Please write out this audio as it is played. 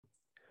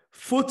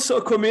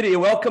Futsal community,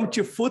 welcome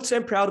to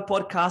Futsal Proud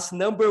podcast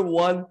number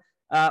one.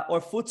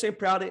 Our Futsal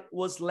Proud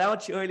was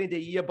launched early in the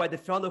year by the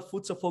founder of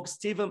Futsal Focus,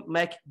 Stephen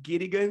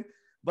McGittigan,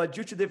 but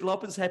due to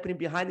developments happening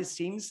behind the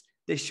scenes,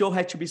 the show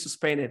had to be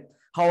suspended.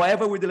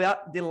 However, we're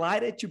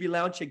delighted to be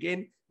launched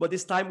again, but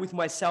this time with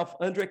myself,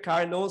 Andre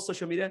Caro, known on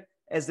social media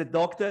as the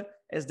Doctor,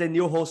 as the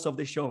new host of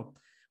the show.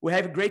 We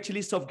have a great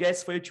list of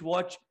guests for you to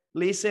watch,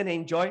 listen,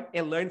 enjoy,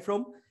 and learn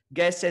from.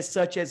 Guests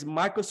such as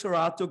Marco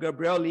Sorato,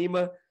 Gabriel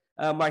Lima,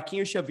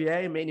 Marquinhos Xavier,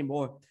 and many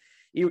more.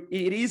 It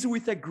is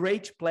with a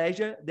great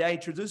pleasure that I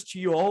introduce to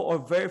you all our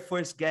very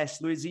first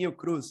guest, Luizinho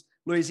Cruz.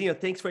 Luizinho,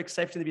 thanks for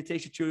accepting the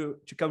invitation to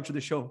come to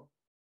the show.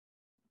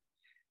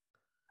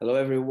 Hello,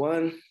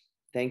 everyone.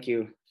 Thank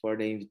you for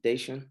the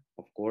invitation,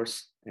 of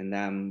course. And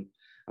I'm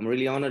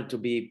really honored to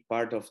be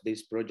part of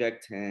this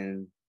project,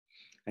 and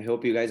I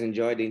hope you guys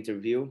enjoy the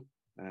interview.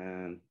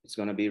 It's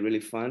going to be really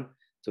fun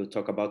to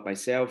talk about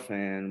myself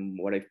and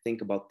what I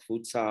think about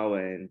futsal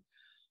and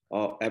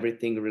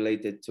everything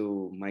related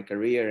to my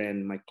career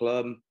and my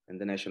club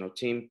and the national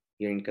team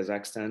here in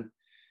Kazakhstan.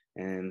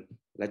 And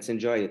let's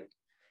enjoy it.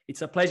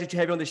 It's a pleasure to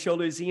have you on the show,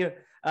 Luizinho.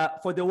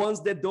 For the ones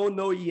that don't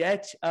know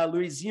yet,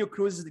 Luizinho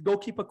Cruz is the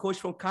goalkeeper coach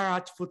from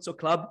Kairat Futsal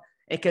Club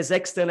and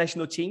Kazakhstan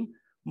national team,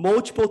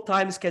 multiple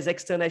times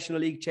Kazakhstan National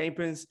League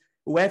champions,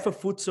 UEFA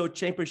Futsal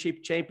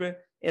Championship champion,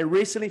 and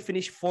recently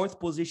finished fourth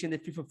position in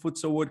the FIFA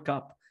Futsal World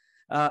Cup.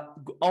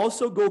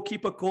 Also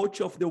goalkeeper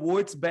coach of the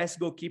world's best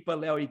goalkeeper,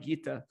 Leo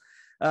Higuita.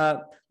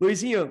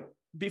 Luizinho,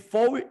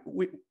 before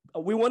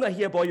we want to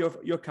hear about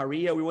your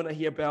career, we want to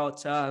hear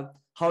about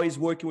how he's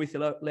working with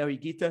Leo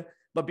Higuita.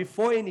 But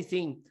before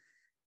anything,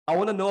 I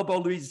want to know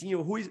about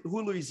Luizinho.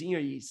 Who Luizinho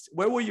is?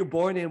 Where were you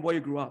born and where you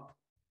grew up?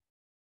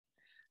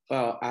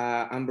 Well,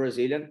 I'm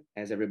Brazilian,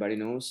 as everybody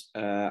knows.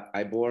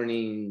 I born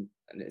in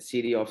the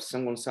city of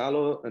São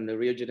Gonçalo in the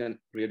Rio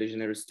de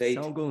Janeiro state.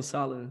 São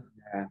Gonçalo.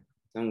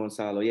 São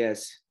Gonçalo,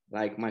 yes.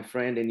 Like my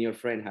friend and your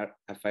friend,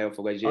 Rafael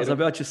Fogageiro. I was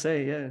about to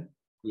say, yeah.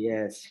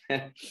 Yes.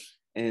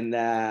 And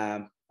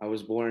I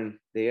was born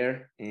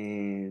there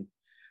and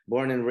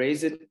born and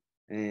raised.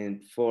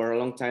 And for a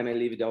long time, I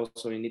lived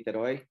also in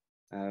Niterói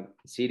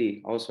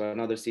city, also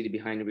another city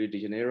behind Rio de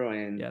Janeiro.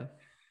 And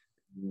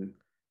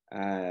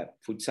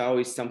futsal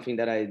is something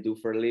that I do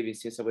for a living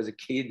since I was a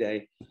kid.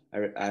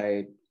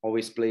 I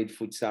always played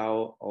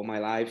futsal all my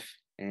life.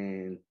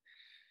 And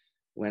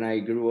when I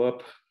grew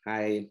up,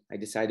 I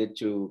decided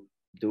to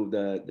do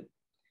the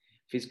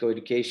physical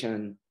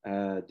education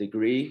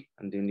degree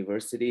at the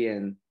university,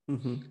 and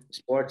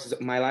sports.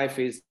 My life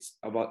is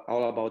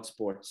all about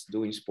sports,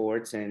 doing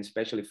sports, and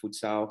especially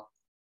futsal.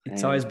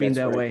 It's always been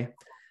that way.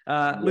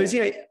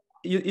 Luizinho,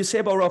 you say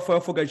about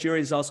Rafael Fogageiro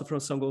is also from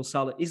São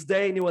Gonçalo. Is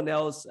there anyone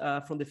else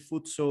from the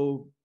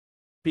futsal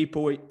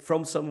people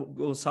from São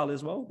Gonçalo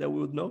as well that we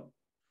would know?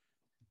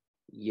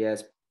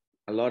 Yes,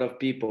 a lot of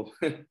people.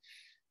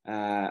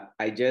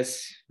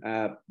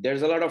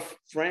 There's a lot of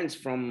friends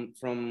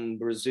from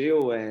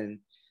Brazil and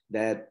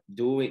that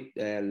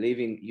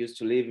used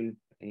to live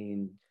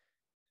in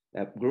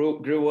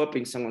grew up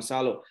in São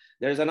Gonçalo.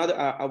 There's another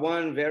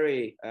one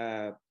very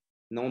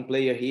known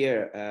player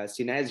here,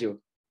 Sinesio,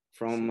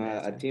 from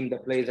a team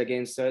that plays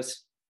against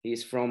us.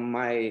 He's from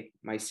my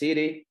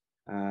city,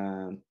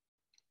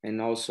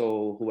 and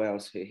also who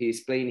else?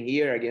 He's playing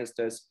here against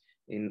us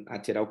in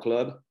Atirau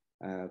Club.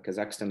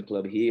 Kazakhstan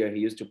club here.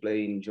 He used to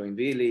play in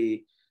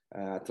Joinville,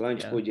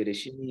 Atlântico,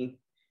 Erechim,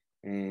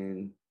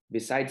 and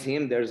besides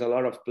him, there's a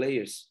lot of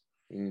players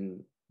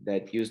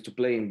that used to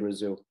play in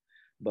Brazil.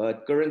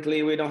 But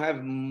currently, we don't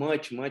have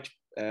much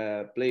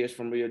players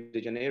from Rio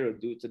de Janeiro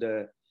due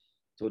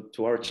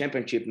to our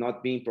championship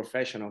not being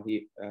professional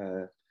here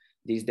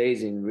these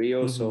days in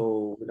Rio.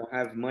 So we don't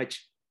have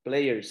much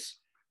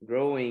players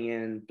growing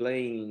and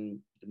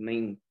playing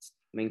in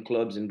main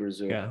clubs in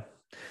Brazil. Yeah.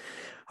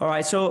 All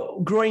right.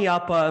 So growing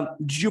up,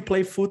 did you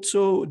play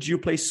futsal? Did you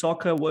play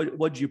soccer?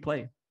 What did you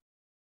play?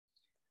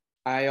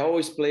 I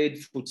always played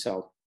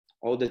futsal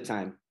all the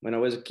time. When I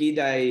was a kid,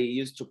 I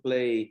used to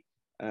play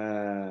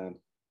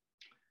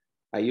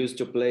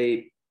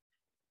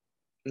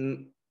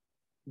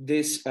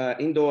this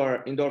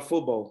indoor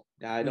football.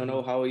 I don't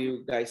know how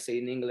you guys say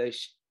in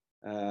English.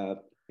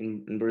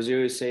 In Brazil,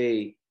 you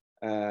say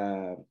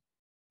the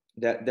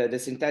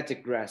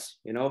synthetic grass.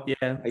 You know.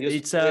 Yeah.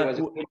 It's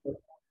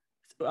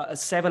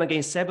 7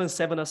 against 7,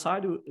 7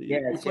 aside.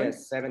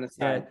 Yes, 7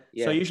 aside.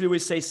 Yeah. So usually we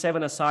say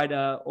 7 aside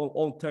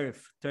on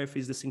turf. Turf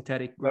is the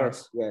synthetic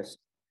grass. Yes.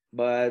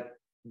 But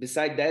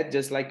beside that,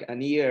 just like a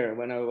year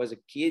when I was a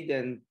kid,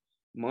 and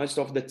most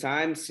of the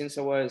time since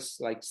I was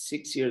like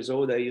 6 years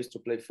old, I used to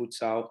play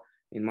futsal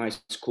in my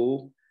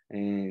school,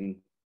 and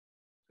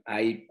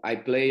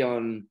I play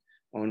in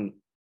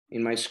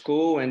my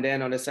school, and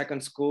then on the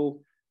second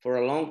school for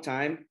a long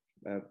time,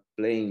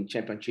 playing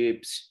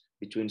championships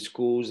between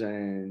schools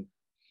and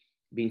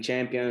being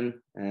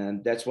champion,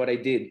 and that's what I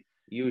did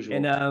usually.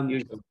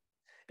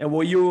 And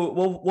were you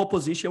what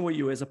position were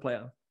you as a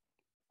player?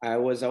 I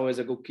was always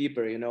a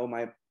goalkeeper. You know,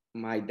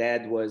 my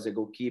dad was a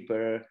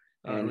goalkeeper,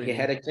 and he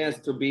had a chance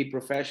to be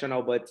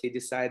professional, but he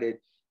decided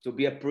to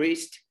be a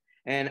priest.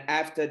 And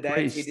after that,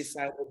 he Priest.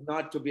 decided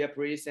not to be a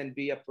priest and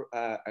be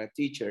a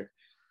teacher,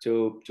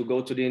 to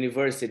go to the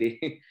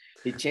university.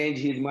 He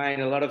changed his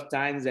mind a lot of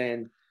times,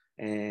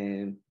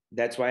 and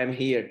that's why I'm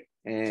here.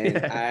 And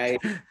I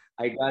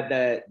got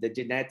the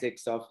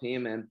genetics of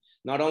him, and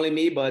not only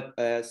me, but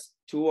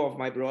two of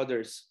my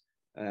brothers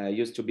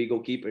used to be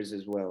goalkeepers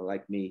as well,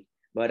 like me.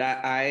 But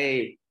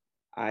I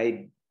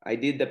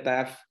did the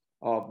path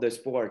of the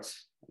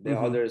sports. The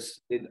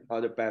others did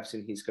other paths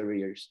in his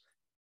careers.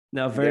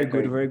 No, very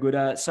good, very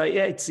good. So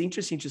yeah, it's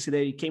interesting to see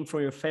that you came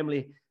from your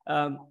family.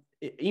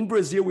 In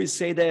Brazil, we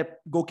say that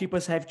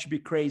goalkeepers have to be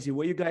crazy.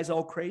 Were you guys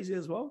all crazy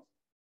as well?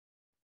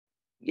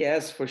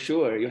 Yes, for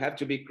sure. You have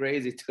to be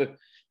crazy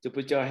to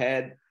put your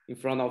head in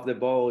front of the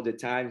ball all the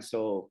time.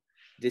 So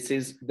this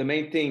is the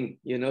main thing.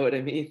 You know what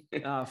I mean?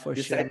 For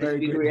sure. Very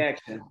good.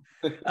 Reaction.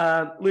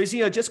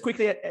 Luizinho, just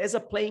quickly, as a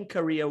playing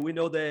career, we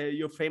know that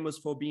you're famous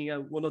for being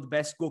one of the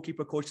best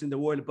goalkeeper coaches in the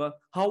world, but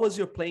how was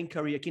your playing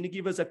career? Can you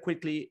give us a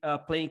quickly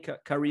playing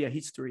career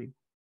history?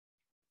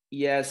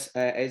 Yes,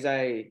 as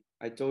I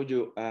told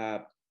you,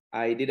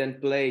 I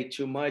didn't play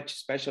too much,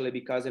 especially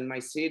because in my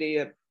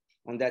city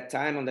on that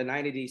time, on the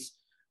 90s,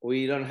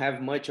 we don't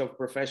have much of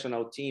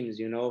professional teams,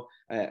 you know,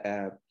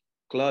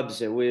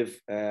 clubs with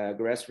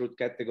grassroots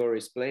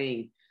categories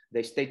playing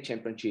the state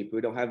championship.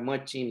 We don't have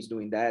much teams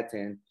doing that.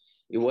 And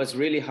it was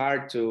really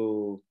hard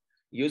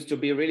used to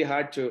be really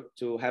hard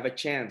to have a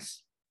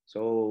chance.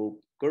 So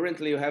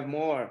currently you have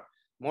more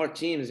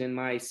teams in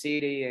my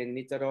city and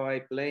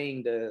Niterói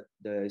playing the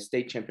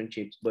state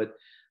championships. But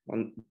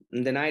in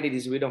the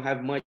 90s, we don't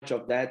have much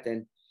of that.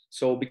 And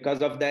so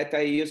because of that,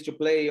 I used to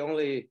play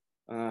only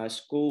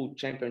school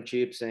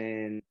championships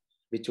and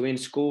between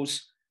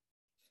schools.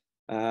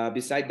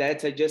 Beside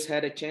that, I just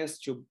had a chance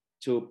to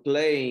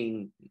play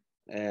in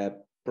not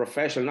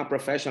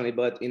professionally,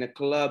 but in a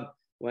club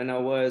when I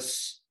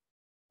was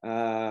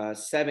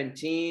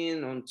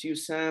 17 on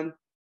TUSAM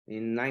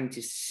in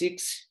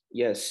 96.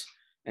 Yes.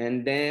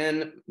 And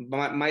then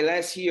my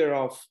last year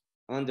of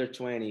under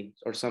 20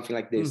 or something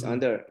like this,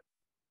 under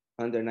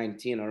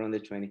 19 or under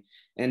 20.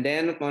 And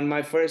then on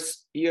my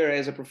first year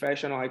as a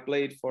professional, I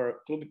played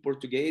for Clube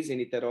Português in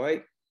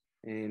Niterói.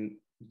 And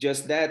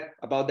just that,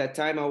 about that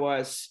time, I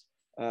was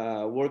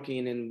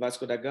working in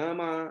Vasco da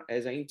Gama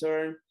as an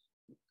intern,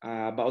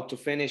 about to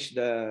finish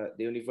the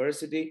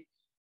university.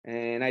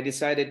 And I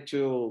decided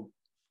to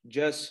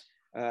just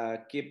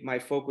keep my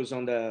focus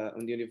on the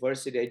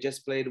university. I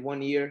just played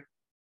 1 year,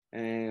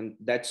 and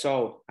that's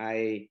all.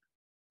 I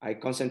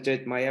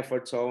concentrate my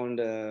efforts on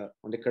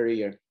the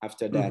career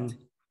after that.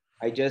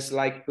 I just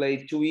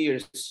played 2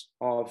 years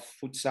of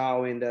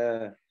futsal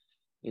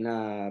in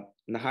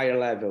a higher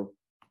level.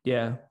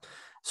 Yeah.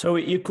 So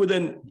you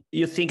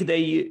think that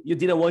you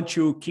didn't want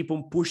to keep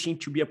on pushing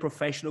to be a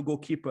professional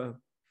goalkeeper?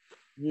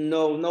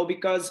 No,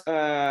 because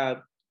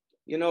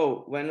you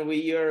know, when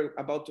you're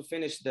about to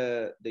finish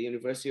the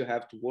university, you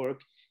have to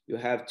work, you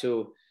have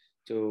to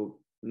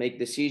make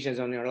decisions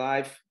on your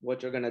life,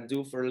 what you're gonna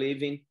do for a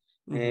living.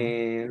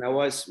 And I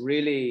was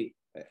really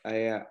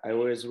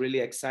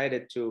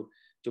excited to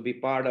be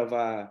part of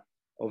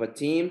a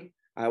team.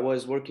 I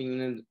was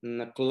working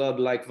in a club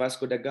like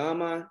Vasco da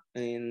Gama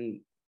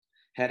and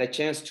had a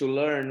chance to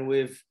learn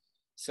with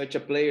such a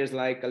players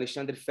like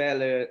Alexandre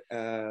Feller,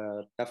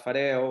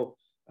 Tafarel,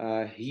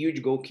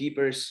 huge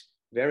goalkeepers,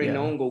 very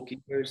known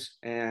goalkeepers.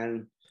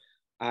 And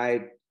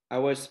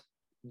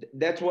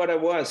that's what I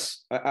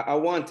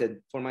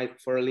wanted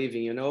for a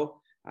living, you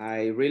know.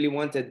 I really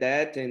wanted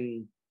that,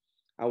 and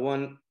I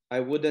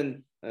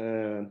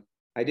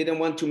didn't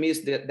want to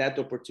miss that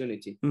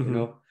opportunity, you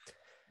know.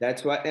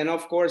 That's why. And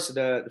of course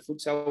the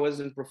futsal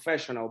wasn't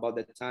professional about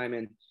that time,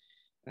 and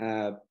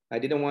I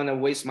didn't want to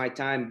waste my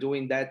time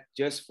doing that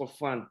just for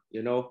fun,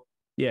 you know.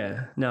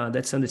 Yeah, no,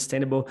 that's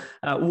understandable.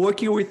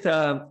 Working with,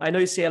 I know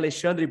you say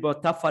Alexandre,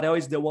 but Tafarel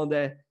is the one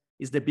that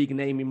is the big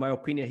name, in my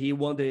opinion. He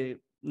won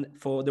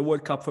for the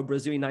World Cup for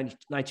Brazil in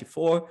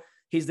 1994.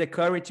 He's the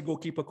current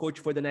goalkeeper coach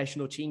for the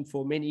national team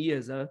for many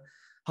years.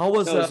 How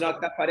was? No, it's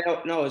not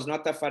Tafarel. No, it's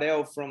not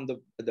Tafarel from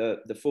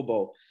the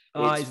football.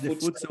 It's the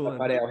futsal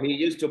Tafarel. He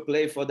used to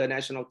play for the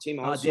national team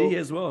also. Did he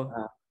as well?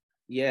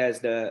 Yes,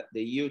 the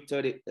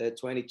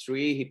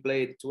U23. He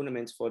played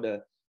tournaments for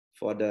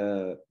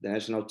the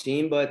national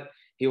team, but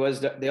he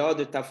was the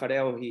other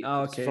Tafarel. He's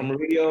from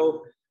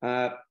Rio.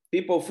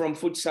 People from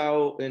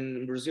futsal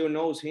in Brazil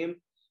knows him,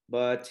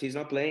 but he's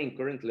not playing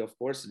currently. Of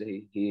course,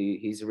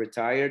 he's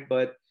retired.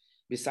 But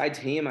besides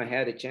him, I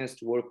had a chance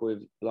to work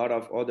with a lot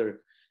of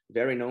other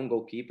very known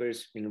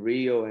goalkeepers in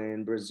Rio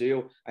and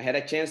Brazil. I had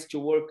a chance to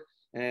work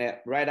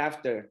right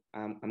after.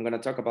 I'm going to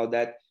talk about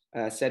that.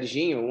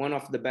 Serginho, one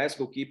of the best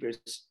goalkeepers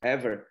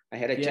ever. I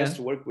had a chance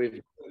to work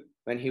with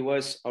when he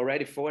was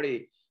already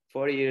 40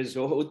 years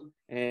old,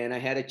 and I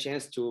had a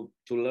chance to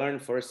learn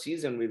for a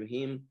season with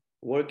him,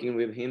 working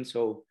with him.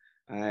 So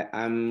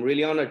I'm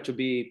really honored to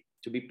be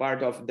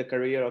part of the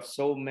career of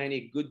so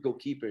many good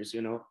goalkeepers,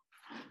 you know,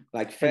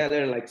 like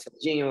Feller, like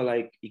Serginho,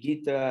 like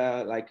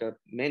Igita, like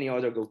many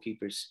other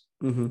goalkeepers.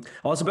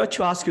 I was about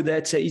to ask you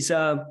that.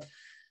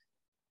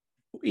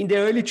 In the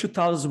early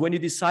 2000s, when you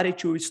decided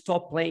to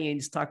stop playing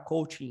and start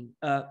coaching,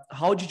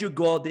 how did you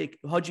get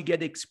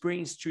the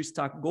experience to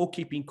start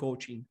goalkeeping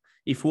coaching?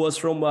 If it was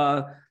from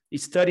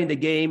studying the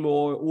game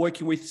or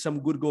working with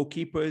some good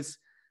goalkeepers,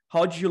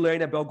 how did you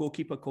learn about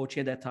goalkeeper coaching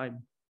at that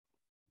time?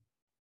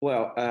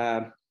 Well,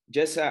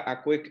 just a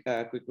quick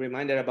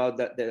reminder about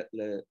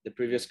the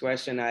previous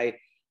question. I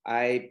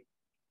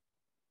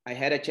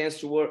had a chance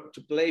to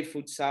play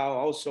futsal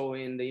also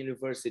in the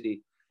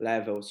university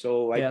level.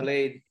 So I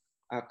played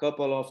a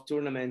couple of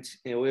tournaments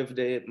with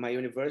my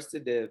university,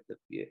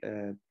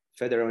 the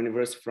Federal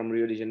University from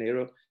Rio de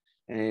Janeiro,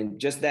 and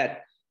just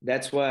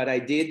that's what I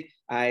did.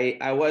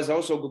 I was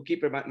also a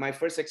goalkeeper. My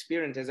first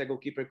experience as a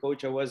goalkeeper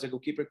coach, I was a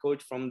goalkeeper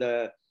coach from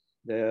the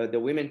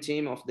women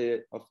team of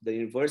the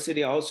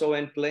university also,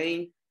 and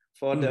playing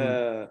for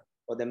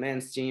the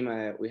men's team.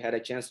 We had a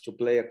chance to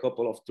play a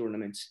couple of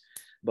tournaments.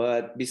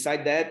 But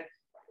beside that,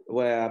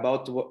 well,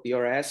 about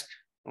your ask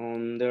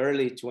on the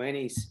early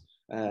 20s,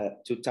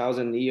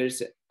 2000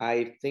 years,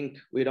 I think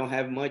we don't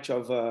have much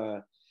of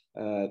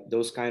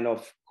those kind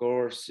of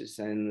courses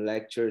and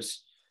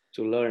lectures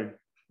to learn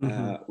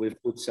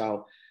with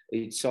futsal.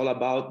 It's all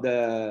about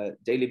the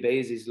daily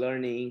basis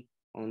learning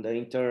on the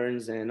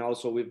interns and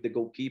also with the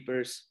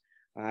goalkeepers.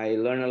 I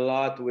learned a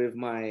lot with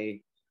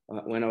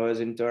when I was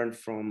intern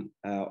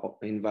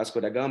in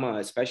Vasco da Gama,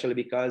 especially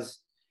because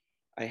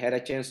I had a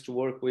chance to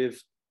work with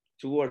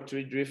 2 or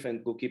 3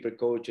 different goalkeeper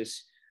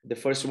coaches. The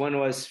first one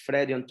was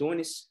Freddy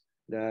Antunes,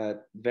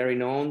 the very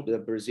known, the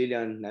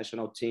Brazilian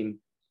national team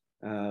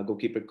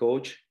goalkeeper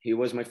coach. He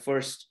was my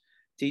first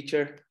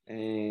teacher,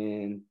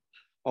 and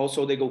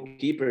also the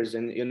goalkeepers.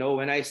 And,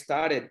 when I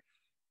started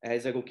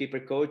as a goalkeeper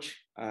coach,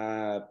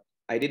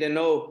 I didn't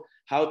know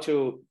how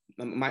to,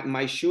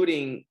 my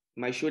shooting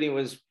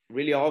was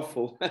really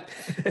awful.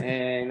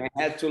 And I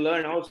had to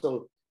learn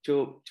also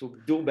to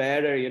do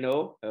better,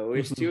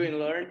 we're still in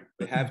learn.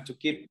 We have to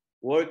keep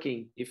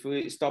working. If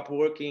we stop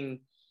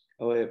working,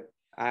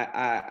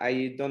 I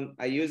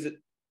use it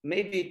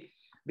maybe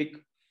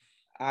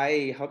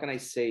how can I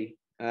say,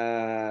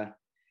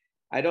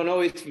 I don't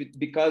know if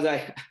because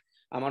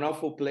I'm an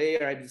awful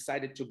player, I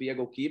decided to be a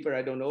goalkeeper,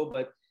 I don't know,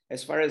 but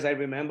as far as I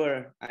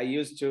remember, I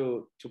used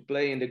to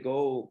play in the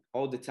goal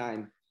all the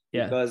time.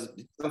 Because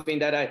it's something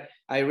that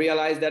I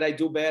realized that I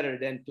do better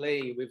than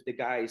play with the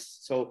guys.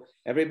 So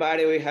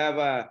everybody, we have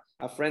a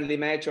friendly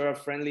match or a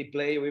friendly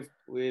play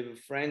with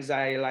friends.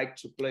 I like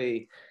to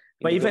play.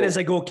 But even as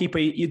a goalkeeper,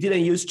 you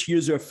didn't used to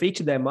use your feet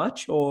that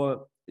much,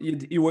 or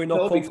you were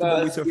not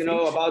comfortable with your feet?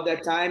 About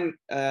that time,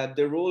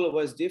 the rule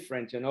was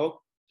different,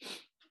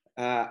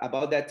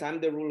 about that time,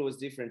 the rule was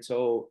different.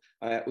 So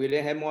we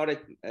didn't have more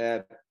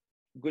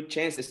good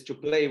chances to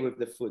play with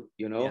the foot,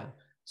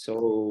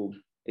 So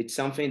it's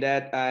something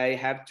that I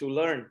have to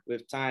learn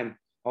with time.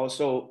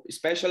 Also,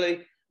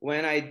 especially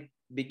when I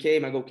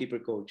became a goalkeeper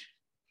coach.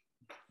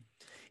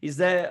 Is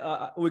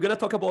that we're gonna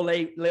talk about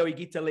Leo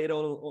Higuita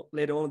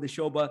later on in the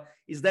show? But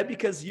is that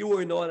because you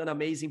were not an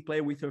amazing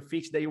player with your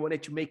feet that you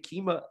wanted to make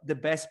him the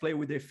best player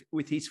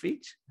with his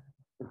feet?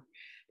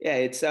 Yeah,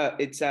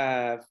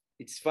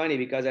 it's funny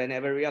because I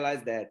never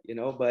realized that,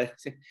 But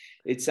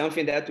it's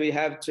something that we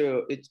have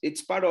to.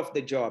 It's part of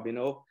the job,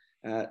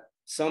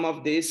 Some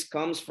of this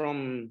comes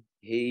from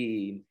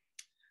his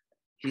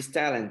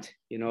talent,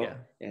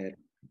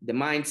 the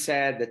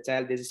mindset,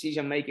 the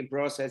decision-making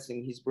process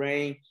in his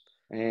brain.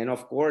 And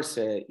of course,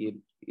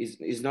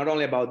 it's not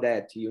only about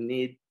that. You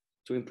need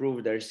to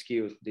improve the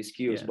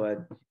skills,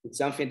 but it's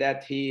something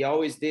that he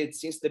always did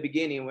since the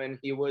beginning. When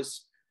he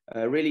was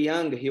really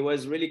young, he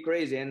was really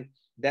crazy. And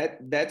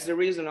that's the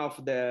reason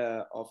of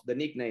the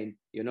nickname,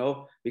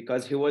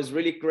 because he was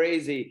really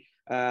crazy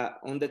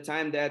on the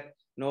time that,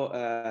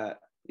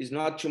 is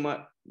not too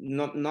much,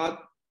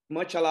 not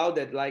much allowed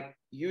that like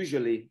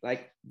usually,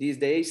 like these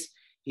days.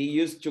 He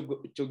used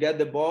to get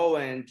the ball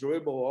and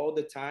dribble all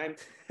the time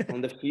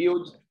on the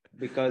field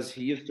because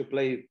he used to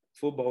play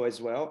football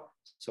as well.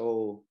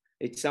 So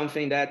it's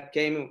something that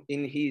came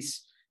in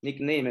his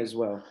nickname as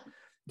well.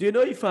 Do you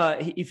know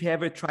if he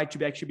ever tried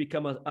to actually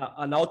become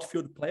an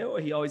outfield player, or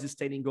he always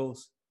stayed in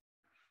goals?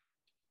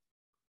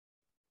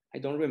 I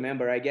don't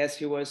remember. I guess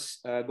he was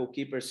a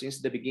goalkeeper since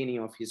the beginning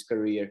of his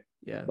career.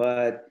 Yeah.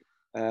 But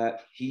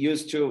he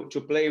used to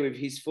play with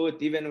his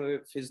foot, even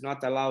if he's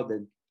not allowed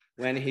it.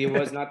 When he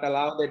was not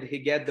allowed it, he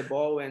get the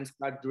ball and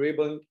start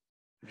dribble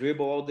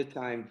all the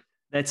time.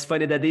 That's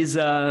funny that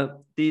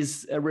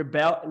this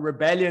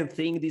rebellion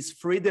thing, this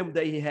freedom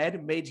that he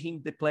had, made him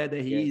the player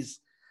that he is.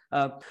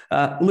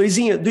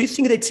 Luizinho, do you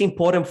think that it's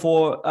important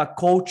for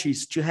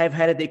coaches to have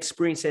had the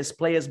experience as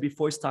players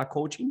before start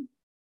coaching?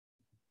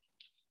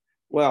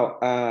 Well,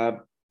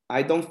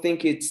 I don't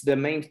think it's the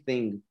main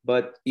thing,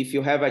 but if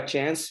you have a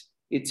chance,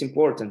 it's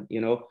important,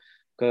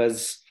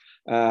 because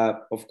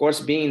of course,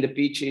 being in the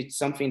pitch, it's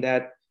something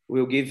that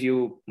will give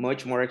you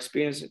much more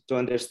experience to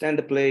understand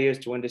the players,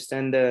 to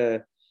understand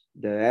the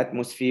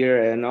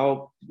atmosphere and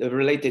all the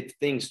related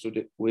things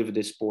with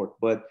the sport.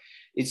 But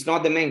it's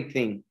not the main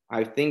thing.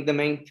 I think the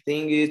main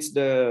thing is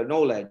the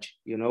knowledge.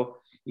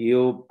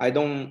 I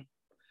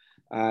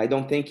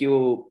don't think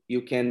you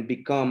can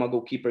become a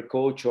goalkeeper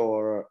coach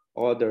or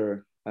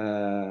other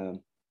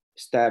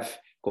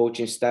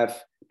coaching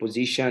staff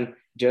position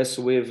just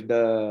with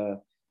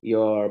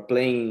your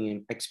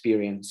playing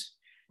experience.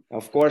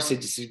 Of course,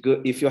 it's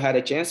good if you had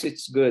a chance.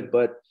 It's good,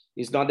 but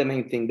it's not the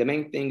main thing. The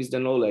main thing is the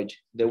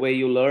knowledge, the way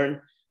you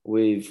learn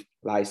with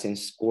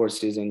licensed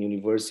courses and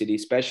university,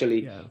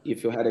 especially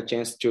if you had a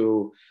chance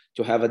to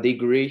have a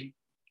degree,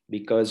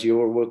 because you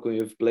were working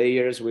with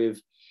players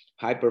with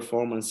high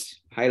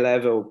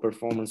level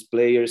performance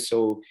players.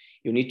 So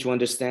you need to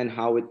understand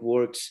how it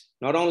works,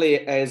 not only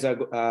as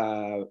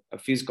a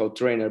physical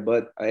trainer,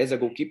 but as a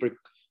goalkeeper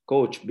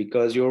coach,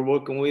 because you're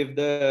working with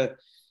the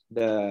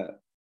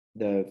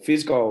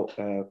physical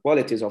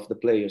qualities of the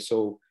player.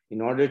 So in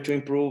order to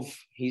improve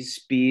his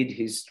speed,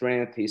 his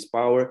strength, his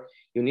power,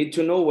 you need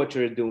to know what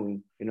you're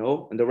doing, in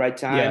the right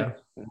time,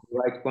 and the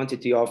right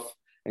quantity of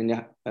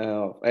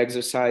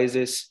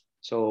exercises.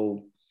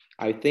 So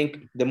I think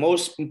the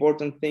most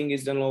important thing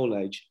is the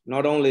knowledge,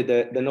 not only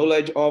the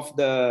knowledge of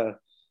the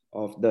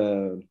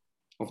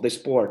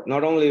sport.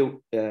 Not only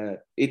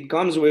it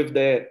comes with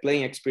the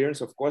playing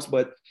experience, of course,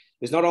 but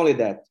it's not only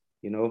that.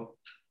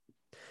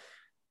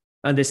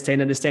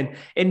 Understand.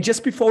 And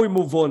just before we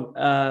move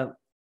on,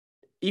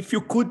 if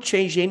you could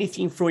change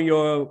anything from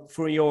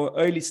your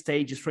early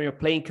stages, from your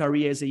playing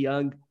career as a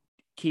young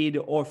kid,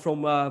 or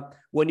from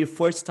when you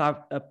first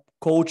start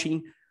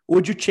coaching,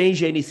 would you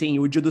change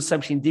anything? Would you do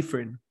something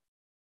different?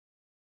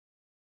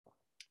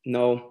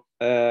 No,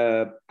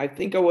 I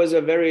think I was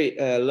a very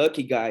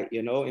lucky guy,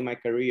 in my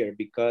career,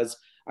 because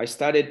I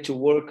started to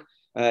work.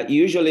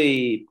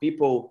 Usually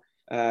people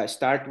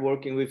start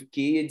working with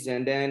kids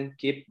and then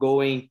keep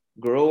growing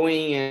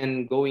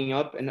and going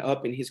up and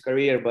up in his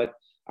career. But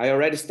I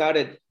already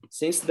started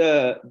since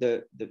the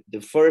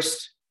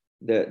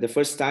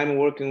first time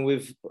working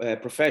with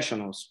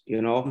professionals.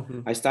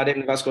 Mm-hmm. I started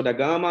in Vasco da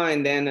Gama,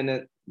 and then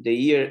in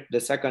the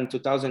second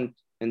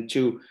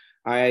 2002,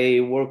 I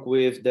worked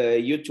with the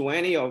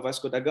U20 of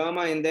Vasco da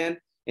Gama, and then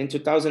in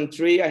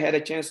 2003 I had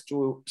a chance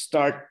to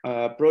start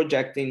a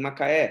project in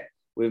Macaé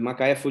with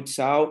Macaé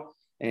Futsal,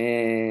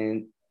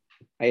 and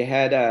I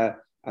had a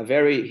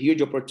very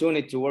huge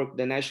opportunity to work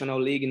the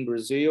national league in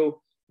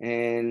Brazil,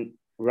 and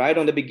right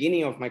on the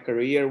beginning of my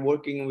career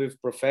working with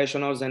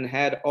professionals, and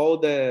had all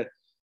the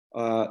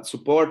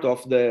support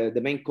of the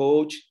main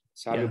coach,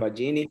 Savio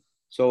Badini.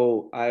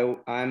 So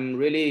I'm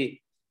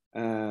really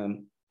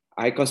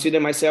I consider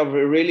myself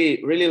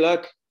really, really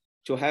lucky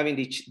to having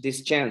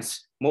this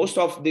chance. Most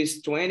of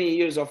these 20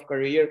 years of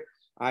career,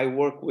 I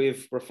work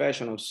with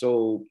professionals,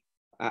 so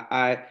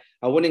I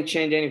wouldn't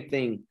change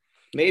anything.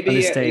 Maybe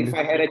if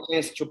I had a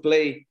chance to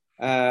play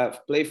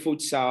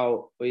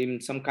futsal in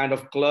some kind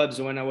of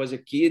clubs when I was a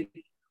kid,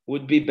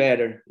 would be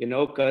better,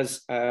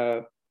 because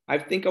I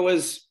think I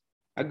was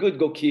a good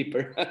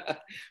goalkeeper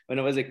when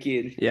I was a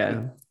kid.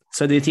 Yeah.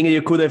 So do you think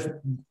you could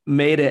have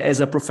made it as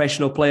a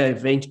professional player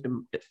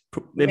eventually?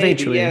 Maybe,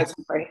 yes.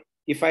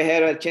 If I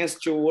had a chance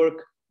to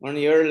work on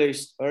the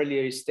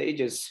earlier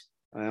stages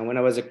when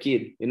I was a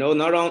kid,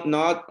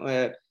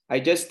 I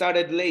just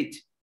started late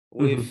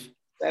with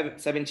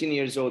 17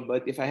 years old.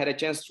 But if I had a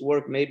chance to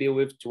work maybe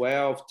with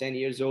 12, 10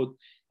 years old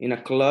in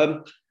a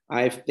club,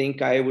 I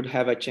think I would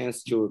have a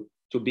chance to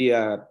be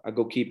a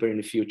goalkeeper in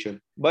the future.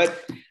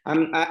 But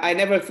I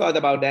never thought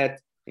about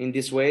that in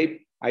this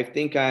way. I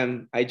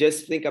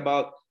just think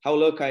about how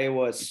lucky I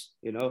was,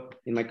 in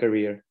my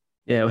career.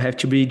 Yeah, we have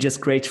to be just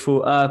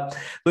grateful.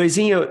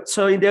 Luizinho,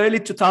 so in the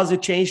early 2000s, you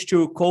changed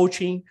to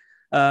coaching.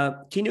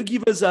 Can you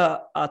give us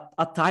a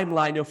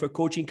timeline of your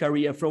coaching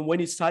career from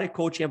when you started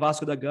coaching at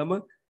Vasco da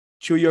Gama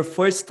to your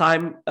first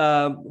time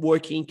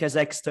working in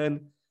Kazakhstan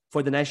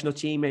for the national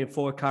team and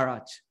for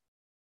Kairat?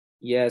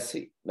 Yes,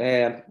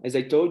 as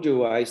I told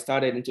you, I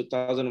started in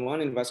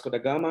 2001 in Vasco da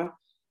Gama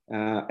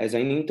as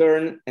an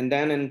intern, and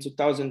then in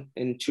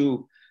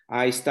 2002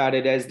 I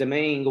started as the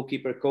main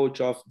goalkeeper coach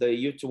of the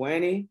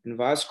U20 in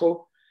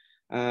Vasco.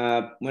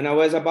 When I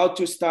was about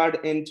to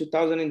start in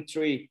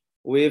 2003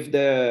 with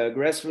the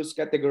grassroots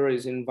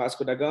categories in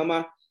Vasco da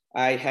Gama,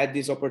 I had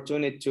this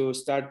opportunity to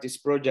start this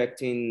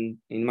project in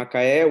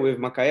Macaé with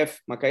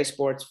Macaé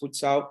Sports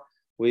Futsal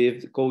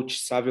with coach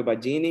Savio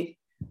Badini.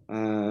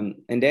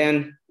 And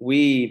then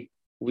we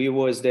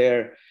were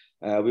there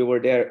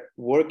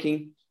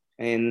working,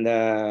 and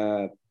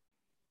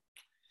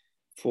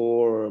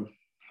for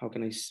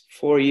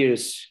 4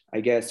 years, I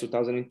guess,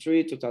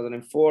 2003,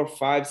 2004,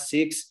 5,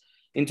 6.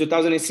 In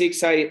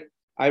 2006,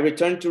 I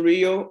returned to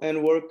Rio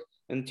and worked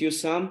until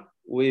some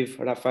with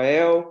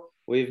Rafael,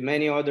 with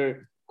many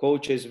other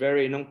coaches,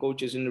 very known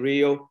coaches in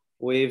Rio,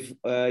 with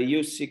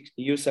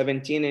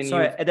U17 and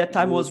Sorry, at that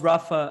time was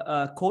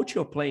Rafa coach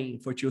or playing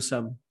for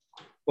Tilsam?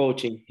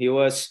 Coaching. He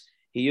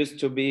used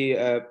to be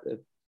a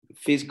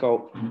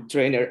physical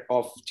trainer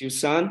of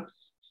Tilsam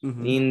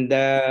in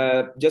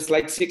just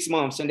like 6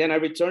 months, and then I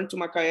returned to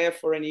Macaé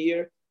for a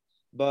year.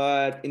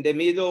 But in the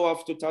middle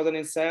of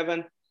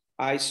 2007,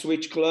 I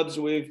switched clubs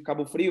with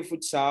Cabo Frio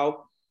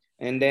Futsal,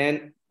 and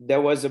then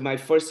that was my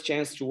first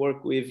chance to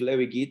work with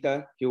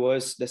Luizinho. He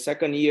was the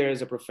second year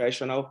as a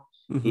professional.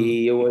 Mm-hmm.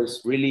 He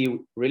was really,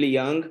 really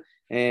young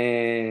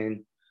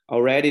and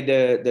already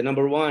the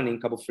number one in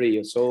Cabo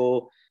Frio.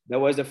 So that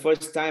was the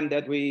first time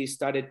that we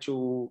started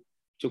to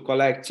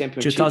collect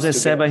championships.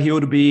 2007, together. He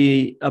would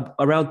be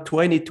around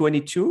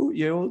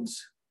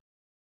 22-year-olds.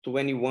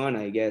 21,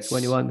 I guess.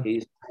 21.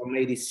 He's from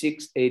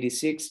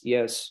 86,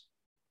 yes,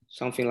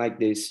 something like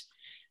this.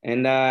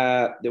 And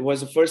it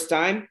was the first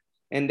time.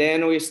 And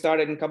then we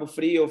started in Cabo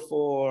Frio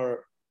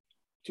for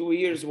 2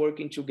 years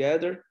working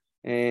together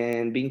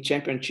and being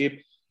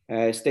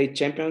state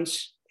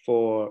champions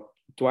for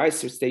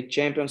twice, state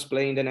champions,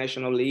 playing the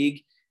National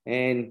League.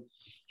 And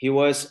he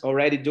was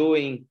already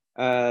doing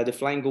the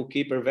flying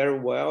goalkeeper very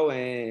well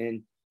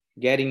and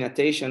getting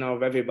attention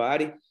of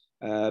everybody.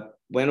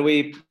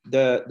 When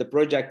the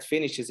project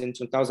finishes in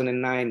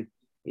 2009,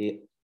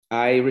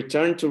 I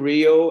returned to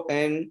Rio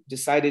and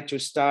decided to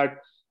start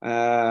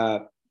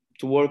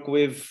to work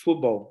with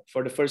football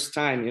for the first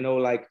time.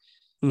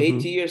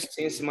 8 years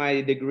since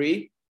my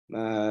degree,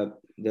 the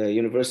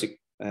university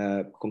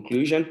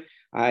conclusion,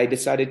 I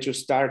decided to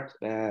start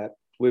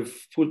with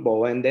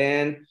football. And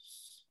then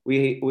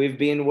we've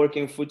been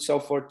working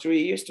futsal for 3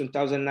 years,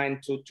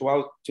 2009 to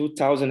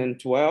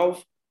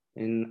 2012,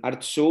 in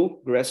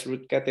Artsul,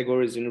 grassroots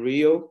categories in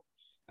Rio.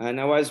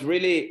 And I was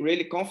really,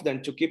 really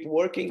confident to keep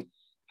working.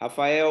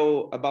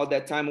 Rafael, about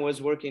that time,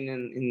 was working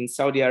in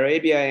Saudi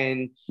Arabia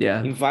and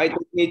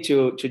invited me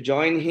to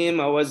join him.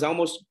 I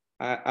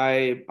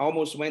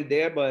almost went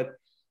there, but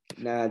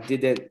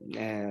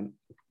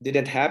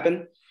didn't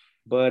happen.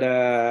 But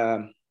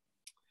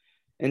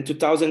in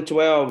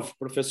 2012,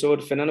 Professor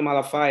Fernando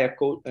Malafaia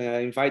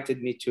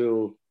invited me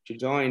to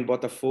join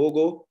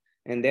Botafogo.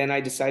 And then I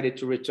decided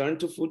to return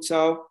to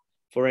futsal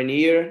for a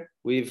year.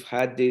 We've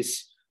had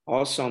this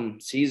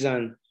awesome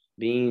season,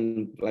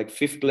 being like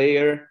fifth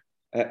player,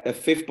 a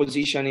fifth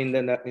position in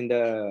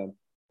the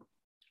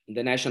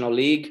National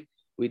League.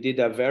 We did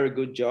a very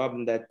good job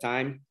in that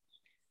time.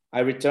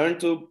 I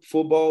returned to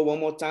football one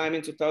more time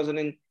in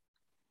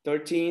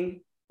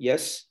 2013.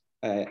 Yes.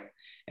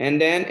 And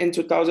then in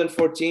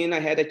 2014, I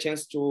had a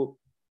chance to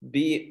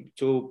go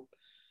to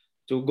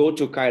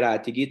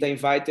Kairat. Gita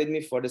invited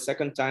me for the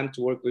second time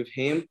to work with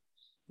him.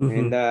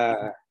 Mm-hmm.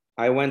 And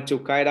I went to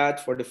Kairat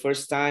for the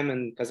first time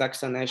in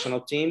Kazakhstan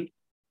national team.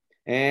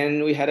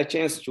 And we had a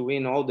chance to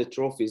win all the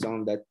trophies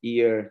on that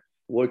year,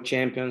 world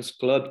champions,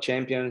 club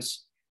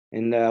champions,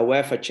 and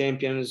UEFA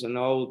champions, and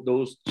all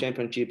those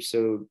championships.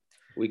 So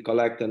we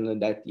collected in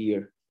that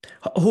year.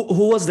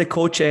 Who was the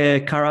coach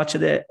at Kairat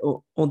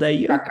on that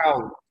year?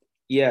 Cacau.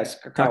 Yes,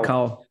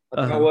 Cacau.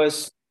 Cacau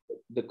was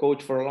the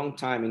coach for a long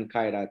time in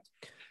Kairat.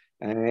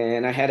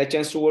 And I had a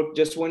chance to work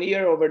just 1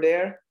 year over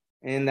there.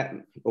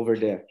 And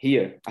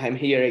here. I'm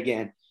here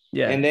again.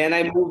 Yeah. And then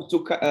I moved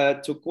to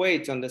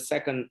Kuwait on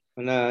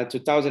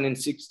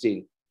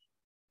 2016.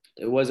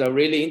 It was a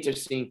really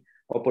interesting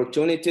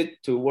opportunity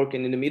to work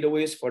in the Middle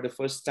East for the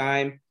first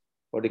time,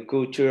 for the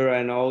culture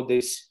and all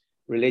these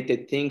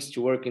related things,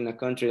 to work in a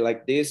country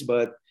like this.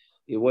 But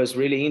it was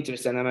really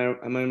interesting.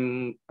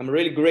 I'm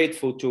really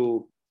grateful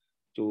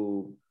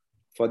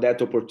for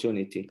that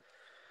opportunity.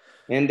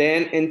 And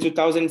then in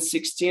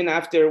 2016,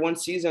 after one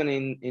season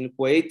in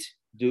Kuwait,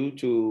 due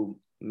to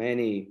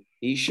many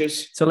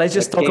issues. So let's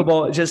just talk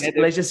about,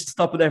 let's just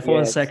stop there for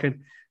 1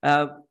 second.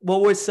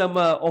 What were some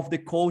of the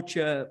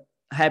culture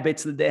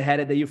habits that they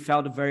had that you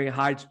found very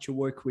hard to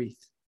work with?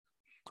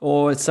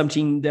 Or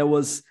something that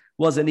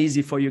wasn't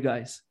easy for you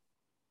guys?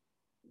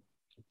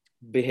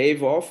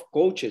 Behavior of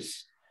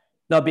coaches.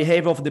 The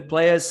behavior of the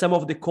players, some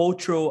of the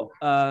cultural,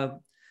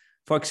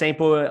 for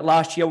example,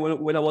 last year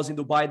when I was in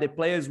Dubai, the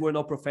players were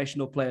not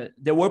professional players.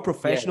 They were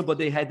professional, but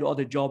they had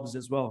other jobs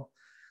as well.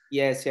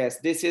 Yes.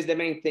 This is the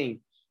main thing.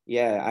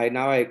 Yeah, I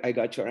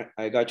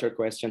got your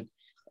question.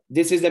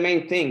 This is the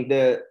main thing.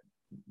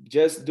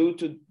 Just due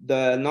to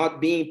the not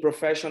being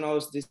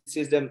professionals, this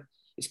is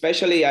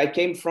especially I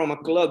came from a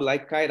club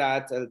like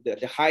Kairat,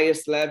 the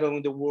highest level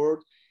in the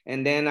world,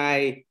 and then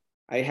I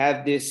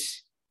have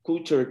this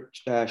culture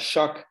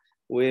shock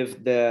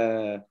with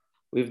the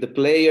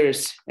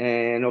players,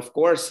 and of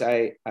course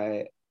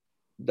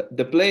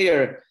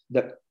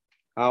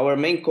our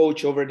main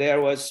coach over there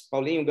was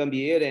Paulinho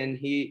Gambier, and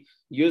he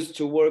used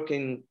to work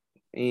in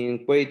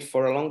Kuwait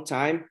for a long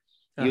time.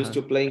 He used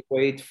to play in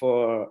Kuwait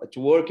to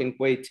work in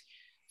Kuwait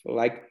for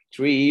like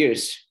 3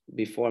 years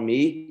before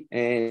me,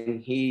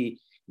 and he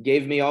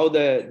gave me all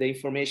the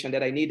information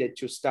that I needed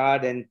to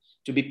start and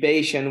to be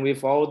patient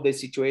with all the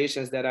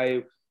situations that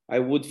I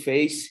would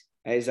face,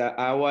 as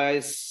I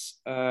was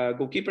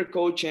goalkeeper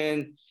coach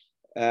and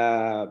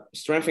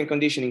strength and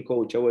conditioning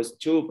coach. I was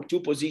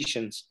two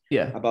positions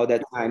about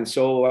that time.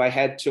 So I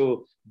had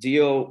to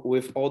deal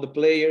with all the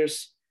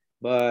players,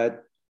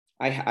 but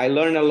I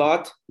learned a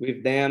lot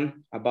with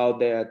them about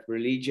that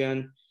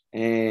religion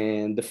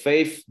and the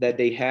faith that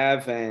they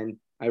have. And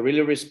I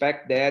really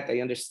respect that.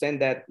 I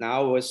understand that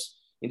now.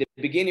 In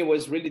the beginning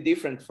was really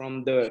different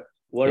from the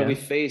what we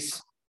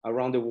face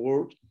around the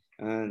world.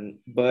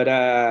 But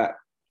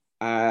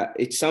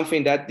it's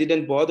something that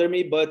didn't bother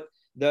me. But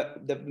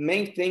the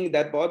main thing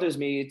that bothers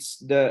me,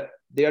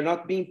 they are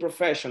not being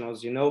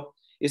professionals.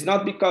 It's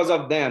not because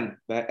of them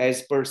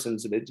as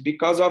persons. It's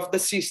because of the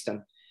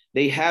system.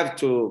 They have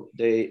to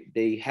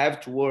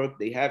work.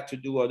 They have to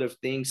do other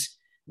things.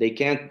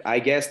 I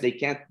guess they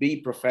can't be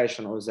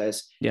professionals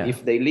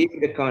if they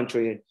leave the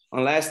country.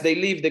 Unless they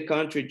leave the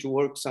country to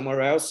work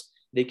somewhere else,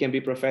 they can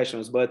be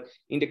professionals. But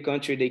in the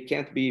country, they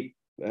can't be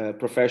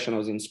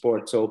professionals in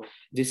sport. So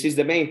this is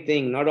the main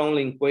thing, not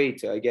only in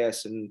Kuwait, I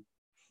guess, and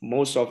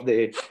most of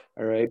the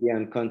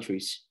Arabian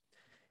countries.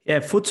 Yeah,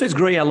 futsal is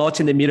growing a lot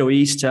in the Middle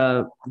East.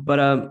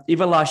 But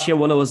even last year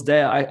when I was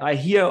there, I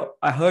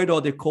heard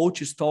all the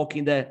coaches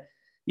talking that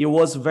it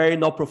was very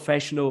not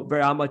professional,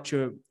 very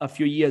amateur a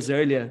few years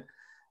earlier.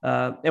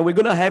 And we're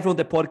going to have on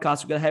the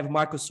podcast, we're going to have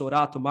Marcos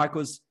Sorato.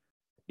 Marcos,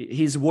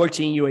 he's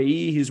working in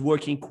UAE, he's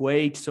working in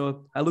Kuwait.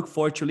 So I look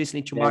forward to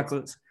listening to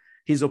Marcos,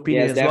 his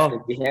opinion as definitely.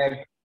 well. We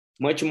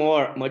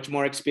have much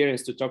more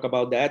experience to talk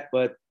about that.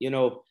 But,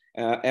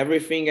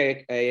 everything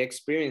I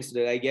experienced,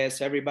 I guess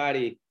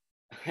everybody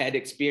had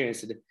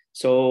experienced it.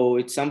 So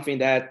it's something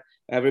that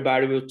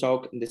everybody will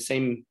talk in the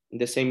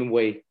same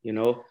way,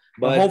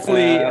 But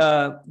hopefully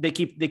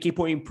they keep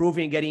on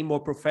improving, getting more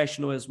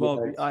professional as well.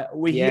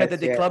 We hear that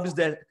the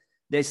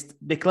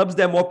clubs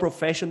that are more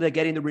professional, they're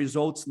getting the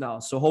results now.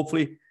 So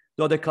hopefully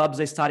the other clubs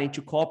are starting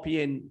to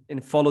copy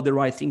and follow the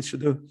right things to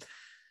do.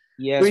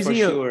 Yes,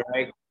 Luizinho, for sure.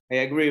 I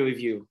agree with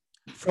you.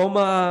 From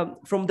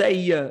that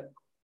year,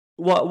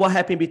 what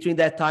happened between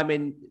that time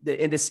and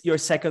your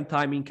second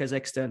time in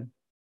Kazakhstan?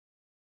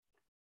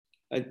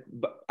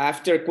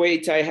 After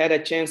Kuwait, I had a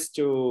chance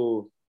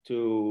to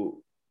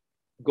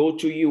go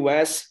to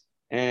US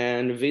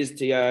and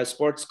visit a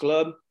sports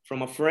club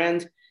from a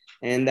friend,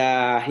 and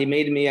he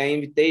made me an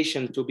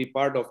invitation to be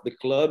part of the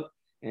club,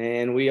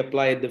 and we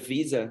applied the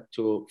visa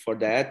for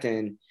that.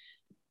 And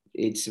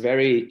it's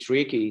very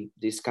tricky,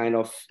 this kind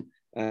of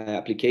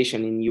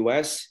application in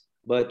US,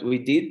 but we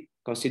did,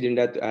 considering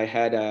that I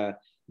had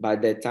by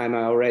that time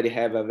I already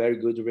have a very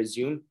good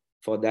resume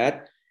for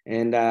that.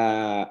 And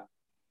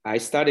I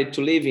started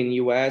to live in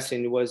US,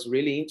 and it was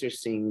really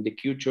interesting, the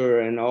culture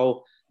and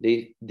all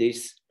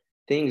these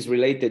things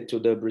related to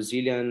the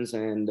Brazilians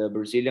and the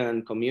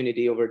Brazilian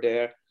community over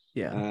there.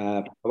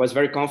 I was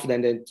very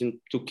confident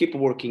to keep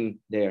working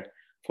there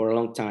for a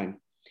long time.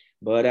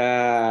 But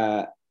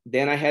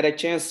then I had a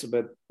chance,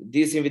 but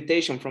this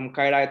invitation from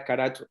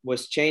Kairat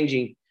was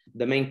changing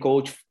the main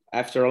coach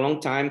after a long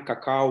time.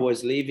 Kaká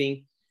was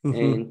leaving,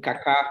 and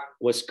Kaká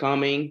was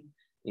coming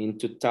in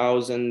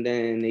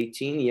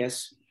 2018,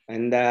 yes.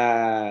 And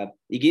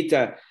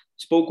Igita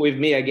spoke with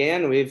me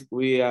again.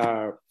 We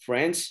are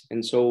friends,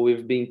 and so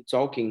we've been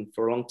talking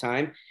for a long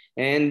time.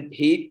 And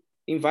he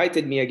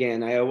invited me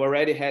again. I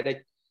already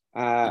had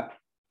a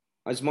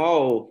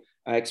small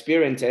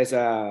experience as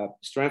a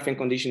strength and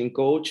conditioning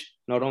coach,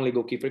 not only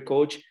goalkeeper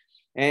coach.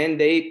 And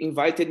they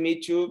invited me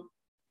to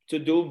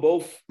do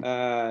both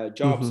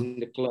jobs in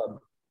the club.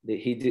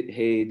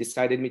 He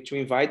decided me to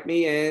invite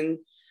me, and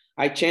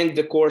I changed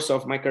the course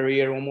of my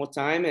career one more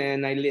time,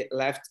 and I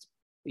left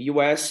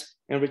US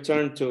and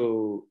returned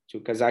to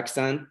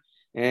Kazakhstan,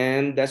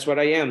 and that's what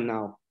I am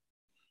now.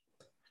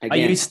 Again.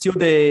 Are you still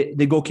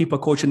the goalkeeper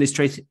coach and the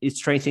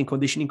strength and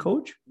conditioning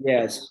coach?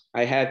 Yes,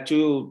 I had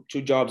two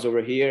jobs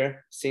over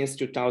here since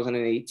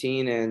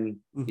 2018, and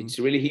it's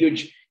really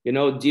huge.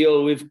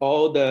 Deal with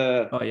all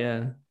the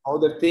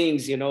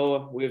things,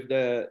 with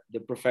the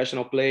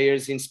professional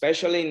players, and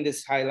especially in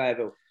this high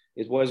level.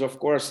 It was, of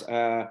course,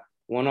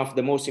 one of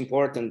the most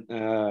important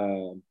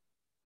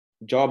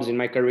jobs in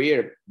my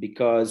career,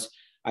 because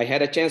I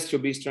had a chance to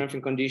be strength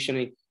and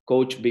conditioning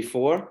coach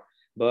before,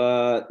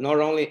 but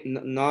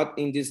not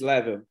in this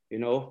level,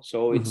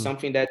 so it's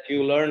something that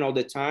you learn all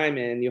the time,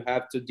 and you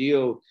have to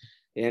deal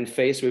and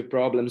face with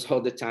problems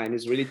all the time.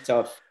 It's really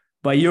tough.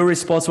 But you're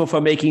responsible for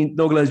making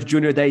Douglas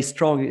Jr. that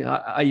strong,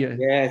 are you?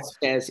 Yes.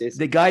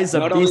 The guy's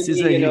a beast,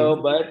 isn't he?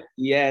 But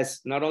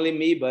yes, not only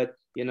me, but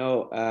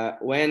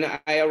when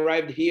I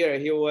arrived here,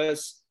 he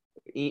was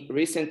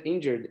recent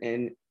injured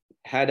and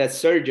had a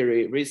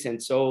surgery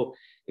recent. So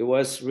it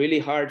was really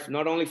hard,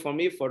 not only for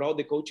me, for all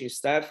the coaching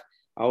staff.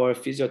 Our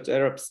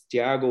physiotherapist,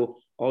 Thiago,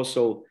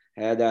 also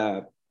had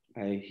a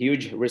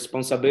huge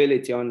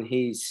responsibility on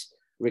his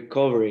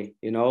recovery,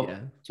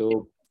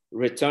 to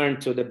return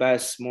to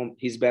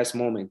his best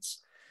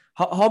moments.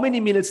 How many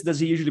minutes does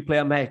he usually play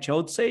a match? I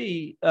would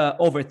say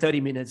over 30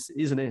 minutes,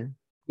 isn't it?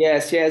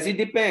 Yes. It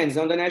depends.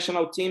 On the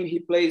national team, he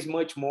plays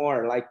much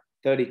more, like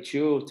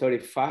 32,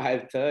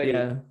 35, 30.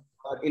 Yeah.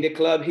 But in the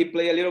club, he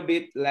play a little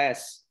bit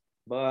less,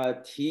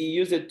 but he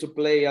used it to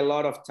play a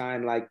lot of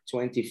time, like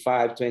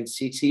 25,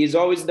 26. He is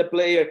always the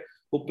player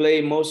who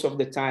play most of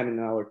the time in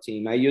our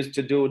team. I used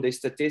to do the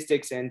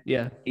statistics, and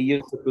he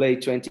used to play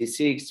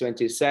 26,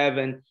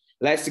 27.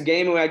 Last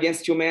game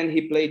against Tumen,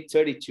 he played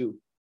 32.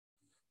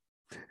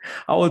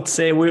 I would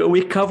say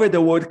we covered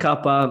the World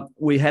Cup.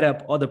 We had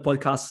other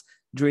podcasts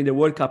during the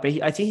World Cup.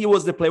 And I think he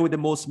was the player with the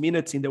most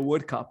minutes in the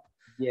World Cup.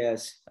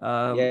 Yes.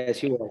 Yes,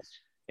 he was.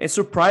 And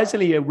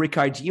surprisingly,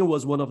 Ricardinho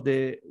was one of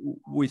the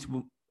with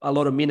a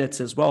lot of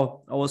minutes as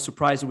well. I was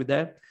surprised with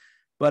that.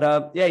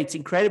 But yeah, it's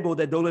incredible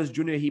that Douglas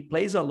Jr., he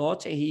plays a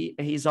lot and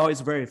he's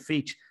always very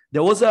fit.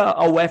 There was a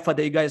UEFA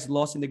that you guys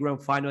lost in the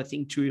grand final, I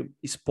think, to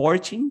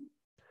Sporting.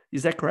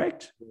 Is that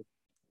correct?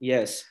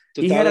 Yes.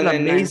 He had an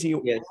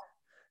amazing... Yes.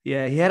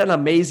 Yeah, he had an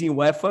amazing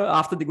UEFA.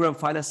 After the grand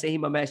final, I sent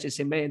him a message and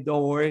said, man,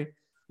 don't worry.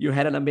 You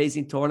had an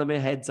amazing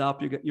tournament. Heads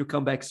up, you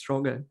come back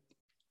stronger.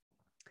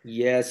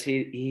 Yes,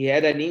 he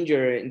had an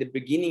injury in the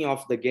beginning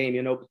of the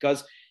game,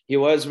 because he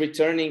was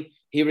returning.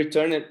 He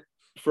returned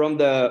from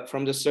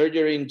the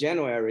surgery in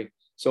January.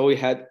 So we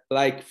had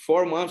like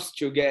 4 months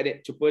to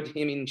put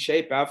him in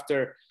shape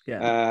after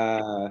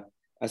a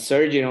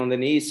surgery on the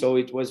knee. So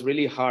it was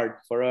really hard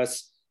for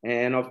us.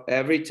 And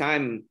every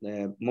time,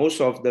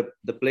 most of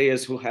the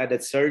players who had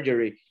that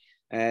surgery,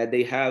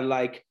 they have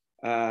like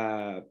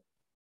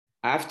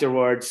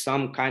afterwards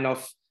some kind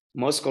of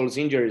muscle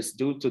injuries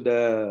due to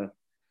the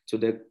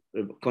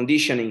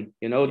conditioning,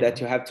 that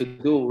you have to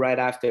do right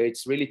after.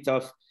 It's really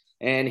tough.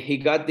 And he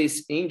got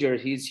this injury,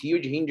 his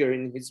huge injury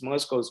in his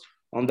muscles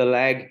on the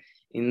leg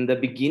in the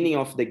beginning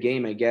of the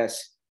game, I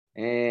guess.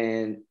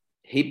 And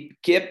he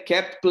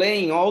kept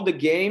playing all the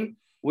game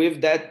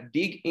with that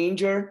big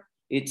injury.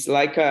 It's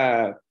like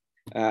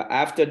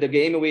after the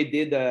game, we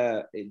did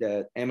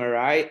the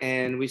MRI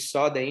and we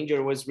saw the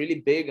injury was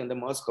really big on the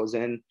muscles.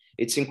 And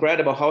it's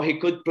incredible how he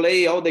could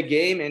play all the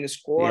game and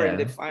score in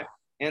the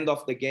end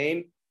of the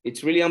game.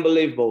 It's really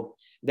unbelievable.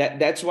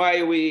 That's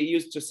why we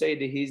used to say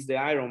that he's the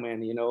Iron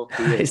Man,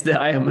 He's the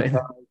Iron Man.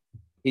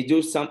 He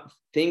do some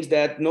things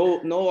that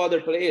no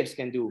other players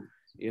can do,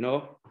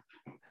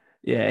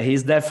 Yeah,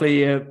 he's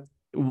definitely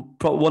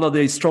one of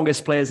the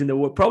strongest players in the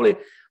world. Probably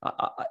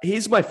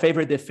he's my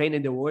favorite defender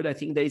in the world. I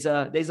think there's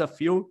a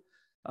few.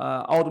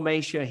 I would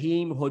mention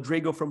him,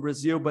 Rodrigo from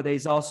Brazil, but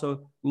there's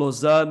also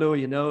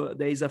Lozano,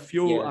 there's a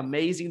few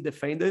amazing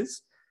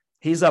defenders.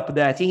 He's up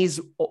there. I think he's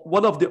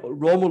one of the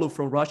Romulo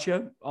from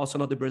Russia, also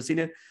not the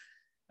Brazilian.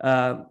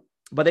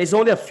 But there's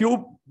only a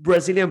few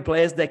Brazilian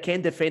players that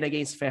can defend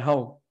against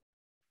Ferrão,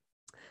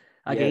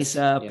 against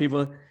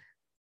people.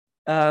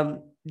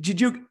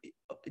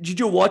 Did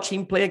you watch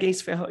him play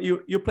against Ferrão?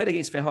 You played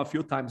against Ferrão a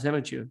few times,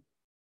 haven't you?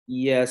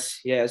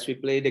 Yes, we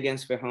played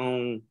against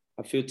Ferrão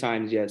a few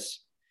times, yes.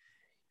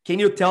 Can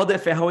you tell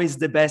that Ferrão is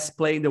the best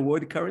player in the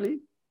world currently?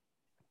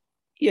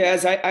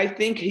 Yes, I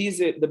think he's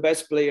the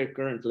best player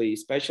currently,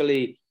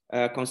 especially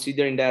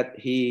considering that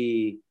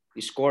he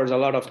scores a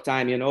lot of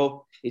time.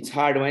 It's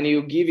hard when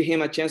you give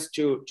him a chance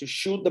to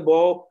shoot the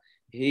ball.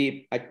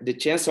 The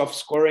chance of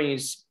scoring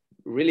is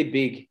really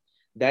big.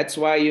 That's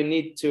why you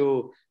need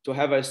to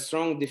have a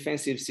strong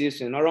defensive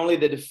system. Not only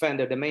the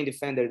defender, the main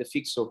defender, the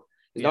fixo.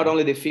 It's not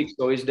only the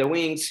fixo, it's the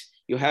wings.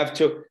 You have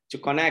to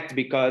connect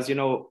because,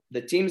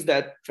 the teams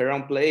that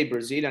Ferrão play,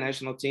 Brazilian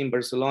national team,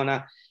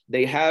 Barcelona,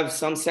 they have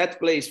some set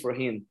plays for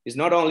him. It's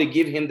not only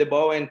give him the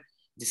ball and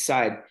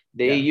decide.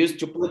 They used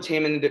to put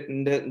him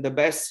in the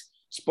best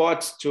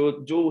spots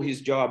to do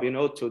his job,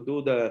 to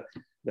do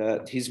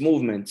his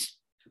movements.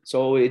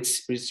 So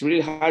it's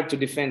really hard to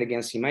defend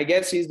against him. I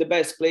guess he's the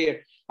best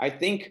player. I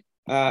think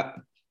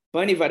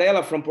Pani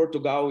Varela from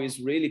Portugal is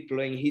really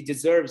playing. He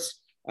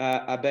deserves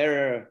a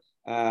better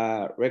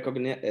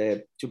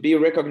to be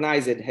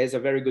recognized as a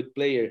very good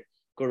player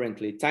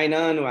currently.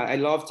 Tainan, I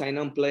love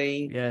Tainan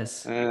playing.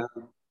 Yes.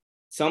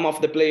 Some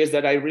of the players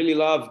that I really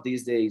love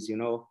these days, in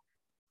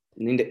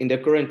the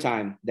current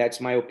time. That's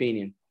my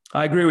opinion.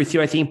 I agree with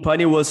you. I think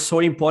Pani was so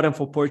important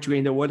for Portugal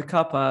in the World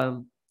Cup.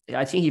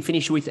 I think he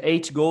finished with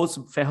 8 goals,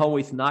 Ferrão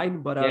with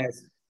 9. But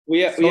yes,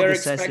 we are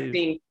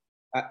expecting.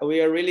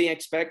 We are really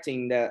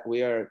expecting that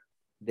we are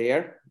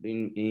there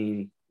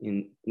in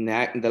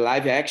the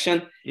live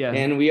action,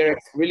 and we are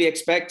really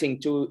expecting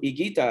to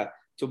Higuita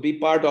to be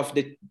part of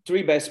the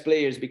 3 best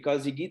players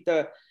because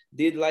Higuita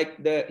did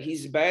like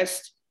his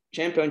best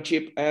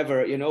championship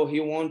ever. He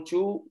won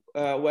 2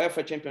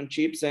 UEFA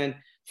championships and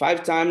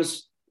 5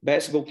 times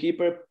best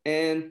goalkeeper,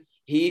 and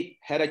he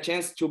had a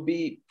chance to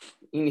be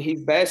in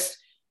his best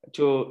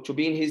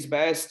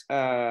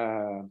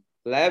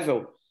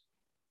level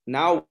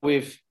now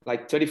with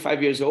like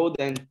 35 years old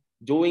and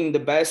doing the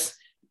best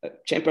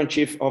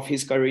championship of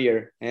his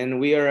career. And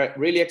we are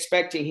really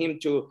expecting him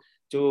to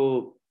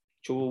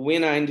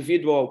win an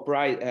individual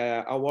prize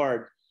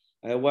award.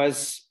 It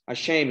was a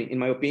shame, in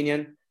my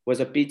opinion, was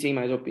a pity, in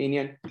my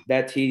opinion,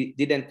 that he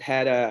didn't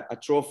had a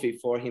trophy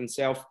for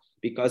himself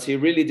because he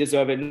really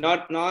deserved it.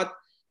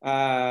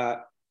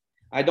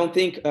 I don't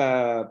think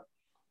the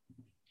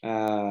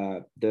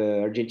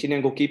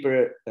Argentinian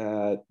goalkeeper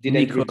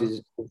didn't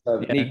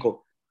deserve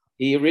Nico.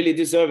 He really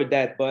deserved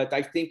that, but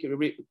I think,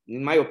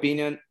 in my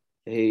opinion,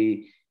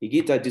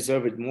 Higuita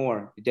deserved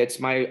more. That's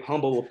my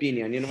humble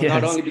opinion.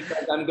 Not only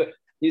because I'm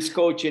his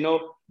coach,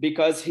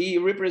 because he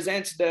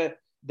represents the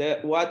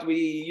what we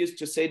used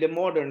to say the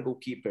modern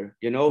goalkeeper.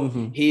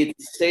 He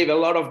saved a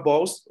lot of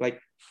balls, like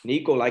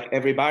Nico, like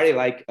everybody,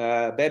 like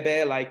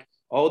Bebe, like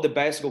all the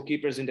best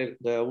goalkeepers in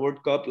the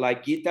World Cup,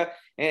 like Gita,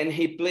 and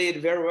he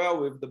played very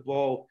well with the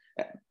ball.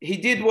 He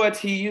did what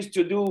he used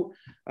to do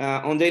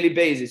on daily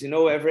basis,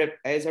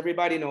 as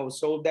everybody knows.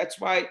 So that's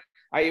why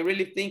I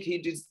really think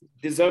he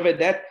deserved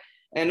that.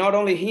 And not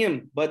only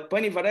him, but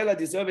Pani Varela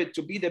deserved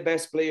to be the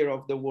best player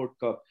of the World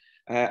Cup.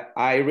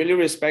 I really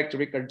respect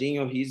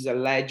Ricardinho. He's a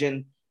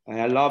legend.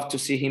 I love to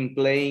see him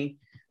playing.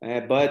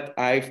 But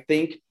I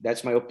think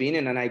that's my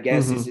opinion. And I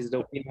guess this is the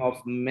opinion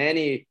of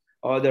many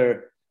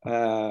other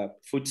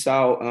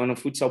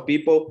futsal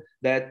people,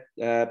 that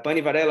Pani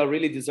Varela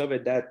really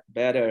deserved that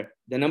better,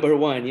 the number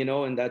one,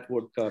 in that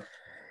World Cup.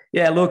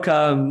 Yeah, look,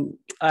 I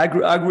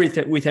agree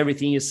with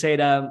everything you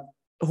said.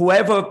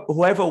 Whoever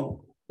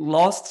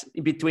lost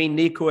between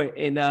Nico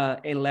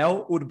and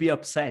Leo would be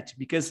upset,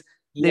 because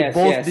they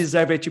both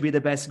deserve it to be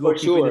the best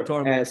goalkeeper in the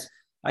tournament. Yes.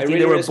 I think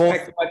really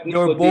they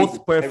were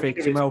both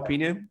perfect, in my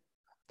opinion.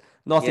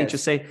 Nothing to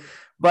say.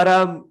 But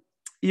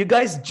you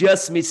guys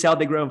just missed out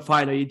the grand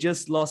final. You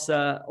just lost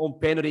on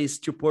penalties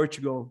to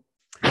Portugal.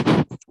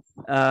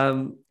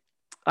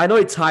 I know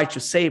it's hard to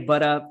say,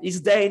 but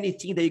is there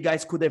anything that you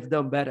guys could have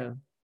done better?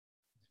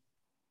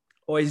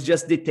 Or is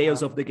just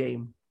details of the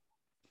game?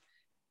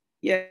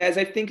 Yes,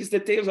 I think it's the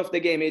details of the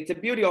game. It's the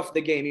beauty of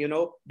the game,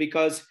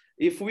 because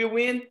if we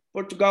win,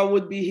 Portugal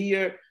would be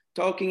here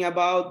talking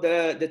about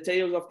the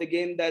details of the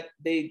game, that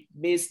they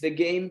missed the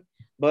game,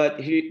 but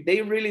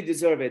they really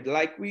deserve it.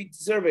 Like we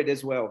deserve it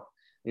as well.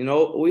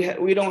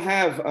 We don't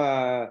have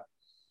a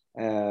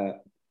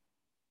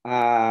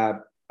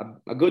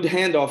good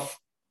hand of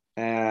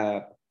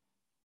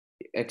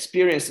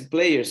experienced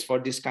players for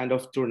this kind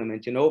of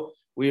tournament.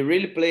 We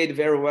really played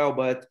very well,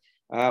 but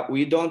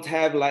we don't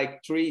have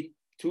like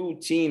two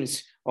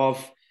teams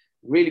of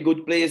really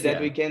good players that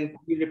we can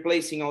be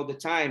replacing all the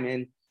time.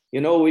 And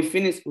we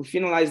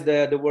finalized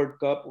the World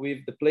Cup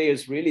with the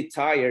players really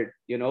tired,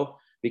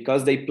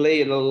 because they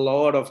played a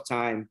lot of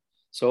time.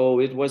 So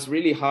it was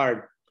really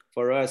hard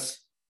for us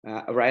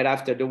right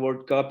after the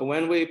World Cup.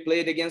 When we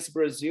played against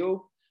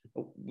Brazil,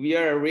 we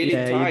are really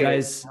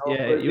tired.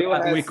 You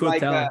guys, we could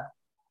tell.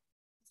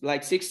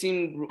 Like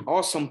 16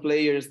 awesome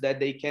players that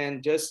they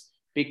can just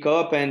pick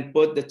up and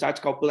put the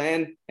tactical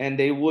plan, and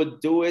they would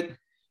do it.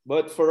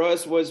 But for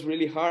us, was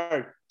really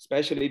hard.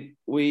 Especially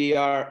we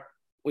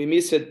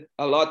missed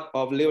a lot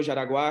of Leo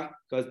Jaraguá,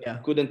 because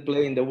couldn't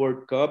play in the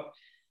World Cup.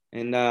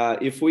 And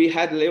if we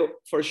had Leo,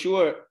 for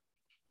sure,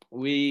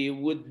 we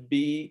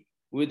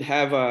would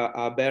have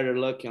a better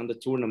luck on the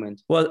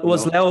tournament.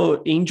 Was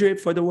Leo injured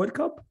for the World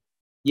Cup?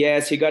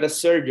 Yes, he got a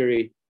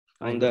surgery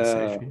on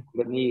the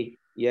knee.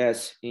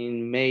 Yes,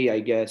 in May, I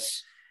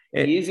guess.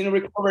 He's in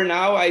recovery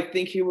now. I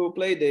think he will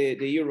play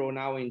the Euro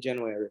now in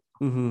January.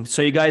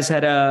 So you guys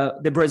had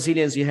the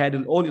Brazilians. You had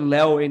only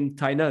Leo and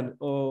Tainan,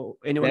 or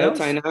anyone else?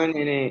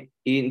 Tainan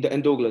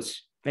and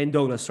Douglas. And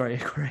Douglas, sorry,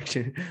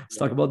 correction. Let's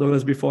talk about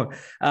Douglas before.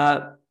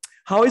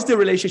 How is the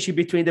relationship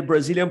between the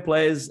Brazilian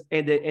players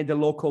and the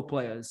local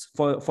players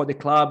for the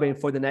club and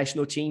for the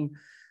national team?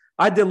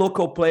 Are the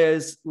local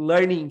players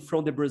learning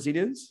from the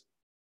Brazilians?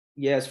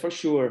 Yes, for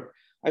sure.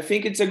 I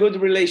think it's a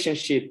good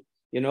relationship.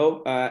 In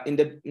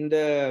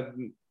the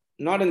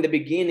not in the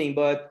beginning,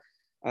 but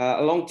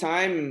a long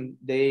time,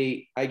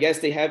 I guess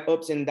they have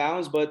ups and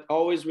downs, but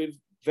always with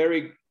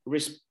very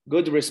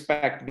good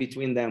respect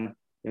between them.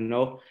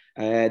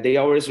 They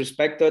always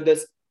respected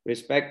us,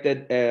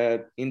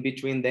 in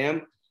between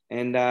them,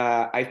 and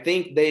I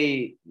think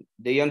they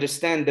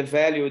understand the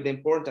value, the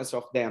importance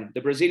of them.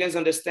 The Brazilians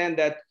understand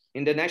that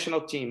in the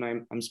national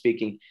team, I'm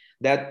speaking,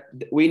 that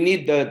we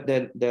need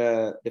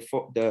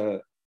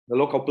the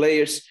local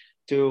players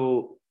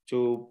to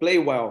play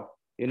well.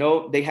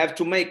 They have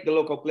to make the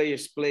local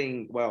players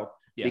playing well,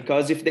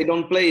 because if they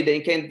don't play,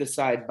 they can't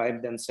decide by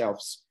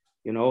themselves.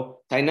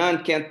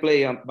 Tainan can't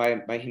play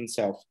by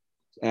himself.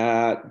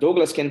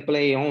 Douglas can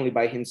play only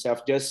by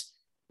himself, just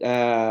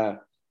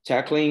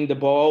tackling the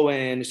ball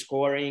and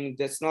scoring.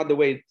 That's not the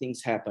way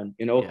things happen.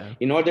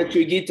 In order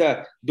to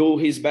Gita do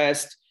his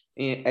best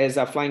as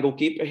a flying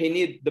goalkeeper, he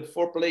needs the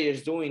 4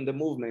 players doing the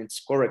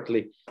movements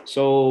correctly.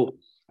 So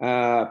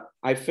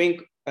I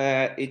think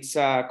it's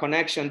a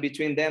connection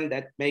between them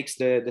that makes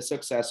the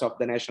success of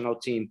the national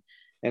team.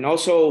 And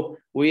also,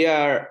 we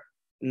are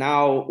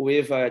now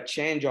with a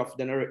change of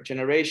the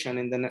generation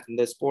in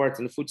the sport,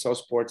 in the futsal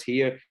sport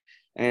here.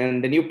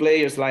 And the new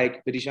players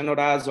like Birijano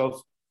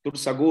Razov,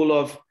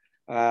 Tursagulov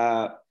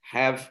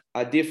have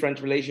a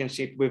different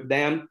relationship with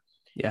them.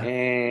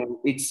 And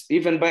it's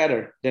even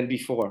better than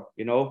before,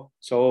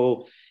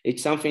 So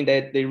it's something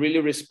that they really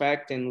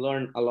respect and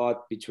learn a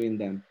lot between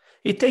them.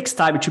 It takes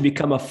time to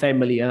become a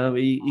family.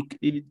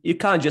 You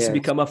can't just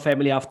become a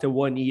family after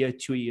 1 year,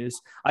 2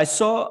 years. I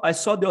saw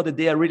the other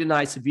day a really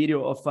nice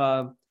video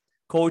of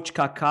Coach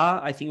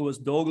Kaká. I think it was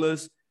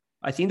Douglas.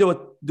 I think they were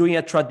doing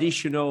a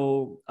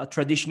traditional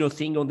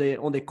thing on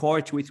the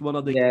court with one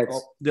of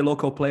the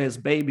local players'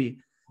 baby.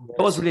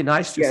 That was really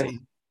nice to see.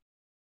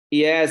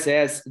 Yes.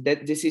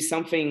 This is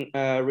something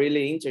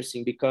really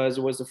interesting, because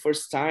it was the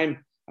first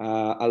time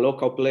a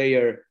local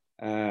player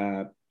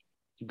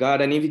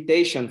got an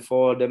invitation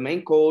for the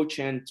main coach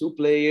and two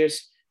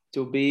players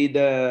to be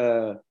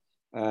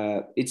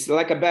it's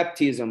like a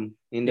baptism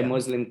in the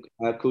Muslim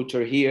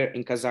culture here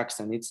in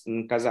Kazakhstan. It's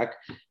in Kazakh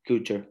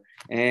culture.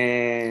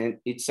 And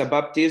it's a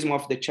baptism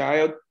of the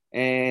child.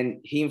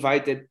 And he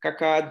invited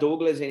Kaká,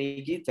 Douglas, and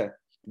Igita.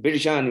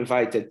 Birjan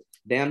invited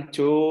them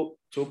to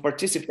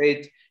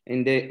participate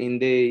in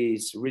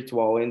this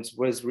ritual. And it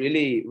was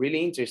really,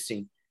 really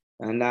interesting.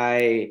 And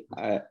they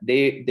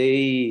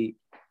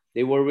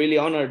were really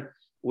honored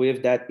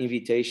with that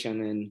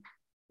invitation. And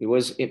it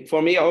was,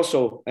 for me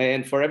also,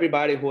 and for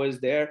everybody who was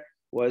there,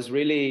 was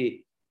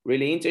really,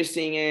 really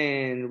interesting,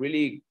 and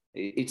really,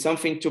 it's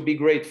something to be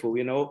grateful,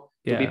 to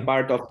be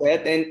part of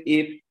that. And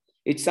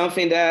it's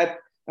something that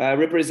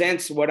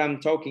represents what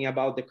I'm talking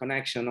about, the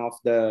connection of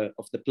the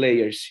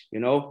players,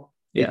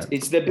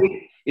 It's the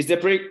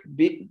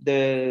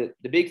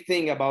big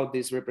thing about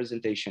this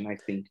representation, I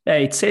think. Yeah,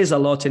 it says a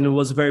lot, and it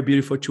was very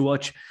beautiful to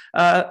watch.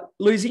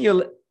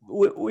 Luizinho,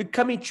 we're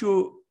coming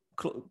to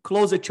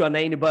closer to an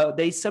end, but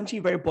there's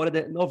something very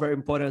important, not very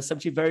important,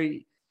 something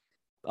very,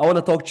 I want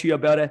to talk to you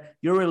about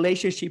your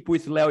relationship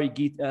with Leo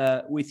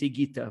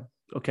Igita.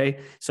 Okay.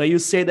 So you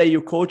say that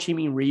you coach him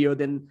in Rio,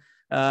 then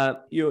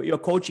you're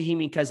coaching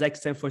him in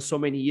Kazakhstan for so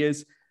many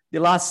years. The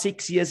last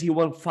 6 years, he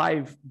won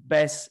 5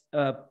 best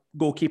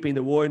goalkeeper in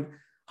the world.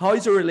 How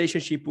is your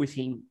relationship with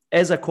him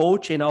as a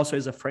coach and also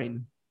as a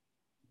friend?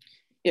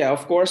 Yeah,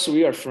 of course,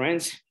 we are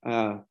friends.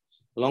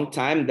 Long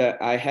time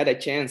that I had a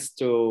chance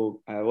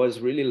I was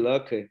really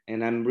lucky,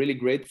 and I'm really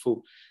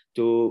grateful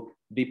to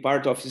be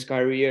part of his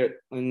career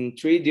in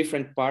 3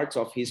 different parts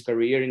of his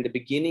career, in the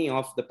beginning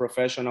of the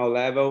professional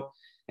level,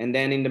 and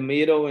then in the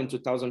middle in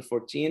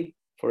 2014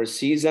 for a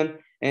season,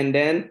 and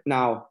then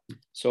now.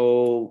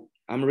 So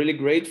I'm really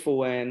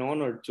grateful and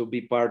honored to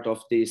be part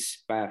of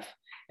this path.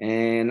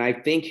 And I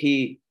think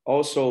he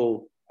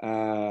also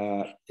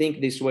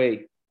think this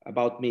way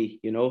about me.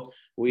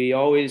 We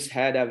always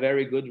had a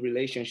very good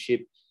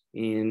relationship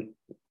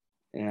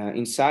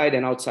inside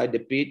and outside the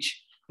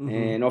pitch. Mm-hmm.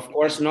 And of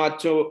course,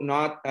 not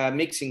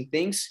mixing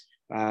things.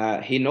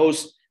 He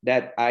knows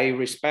that I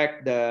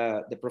respect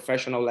the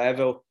professional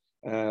level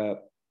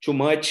too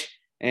much.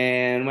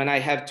 And when I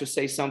have to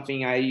say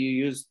something, I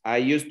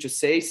used to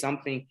say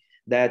something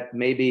that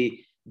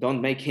maybe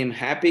don't make him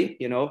happy,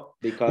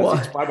 because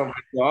it's part of my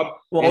job.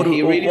 What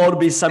would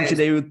be something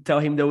that you would tell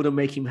him that wouldn't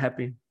make him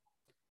happy?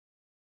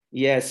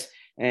 Yes.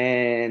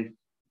 And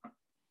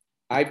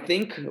I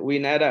think we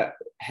never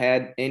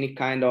had any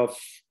kind of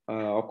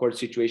awkward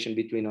situation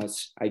between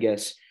us, I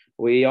guess.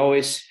 We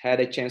always had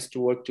a chance to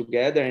work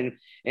together.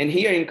 And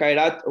here in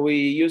Kairat, we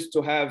used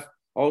to have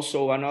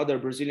also another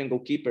Brazilian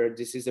goalkeeper.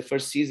 This is the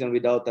first season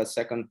without a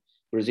second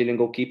Brazilian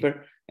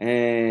goalkeeper.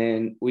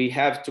 And we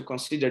have to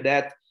consider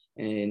that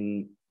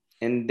and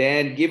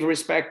then give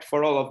respect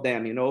for all of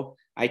them.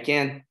 I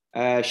can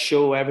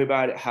show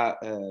everybody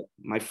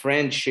my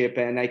friendship,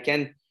 and I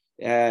can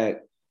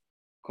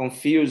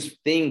confuse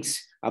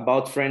things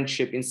about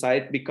friendship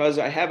inside because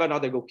I have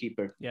another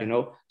goalkeeper,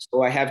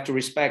 so I have to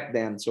respect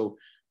them. So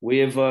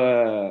with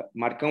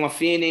Marcão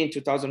Affini in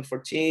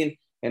 2014,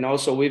 and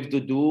also with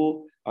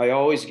Dudu, I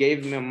always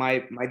gave him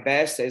my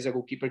best as a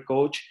goalkeeper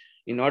coach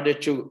in order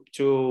to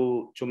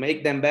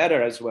make them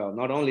better as well,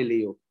 not only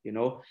Leo,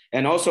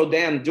 and also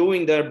them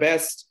doing their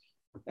best.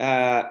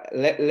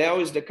 Leo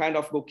is the kind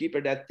of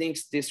goalkeeper that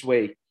thinks this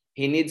way.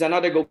 He needs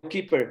another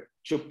goalkeeper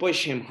to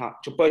push him.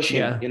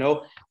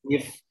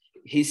 If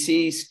he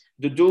sees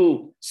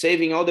Dudu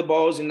saving all the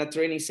balls in a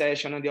training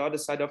session on the other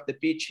side of the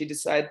pitch, he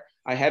decides,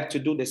 I have to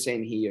do the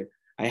same here.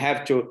 I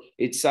have to.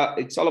 It's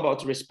all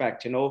about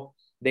respect.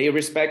 The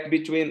respect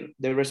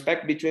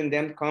between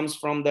them comes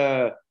from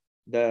the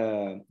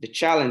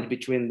challenge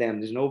between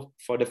them.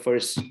 For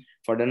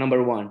the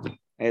number one,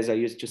 as I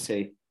used to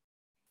say.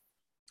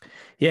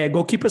 Yeah,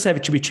 goalkeepers have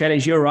to be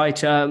challenged. You're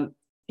right.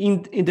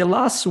 In the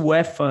last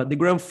UEFA, the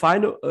grand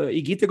final,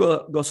 Igita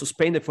got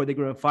suspended for the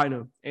grand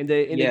final. And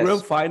in the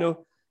grand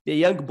final, the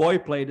young boy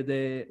played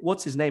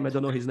what's his name? I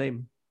don't know his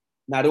name.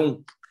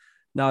 Narun.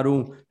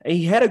 And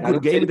he had a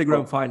good game in the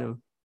grand final.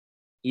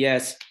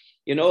 Yes.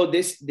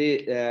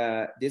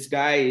 This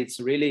guy, it's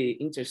really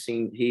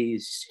interesting,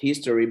 his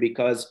history,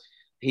 because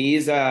he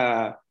is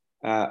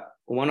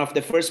one of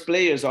the first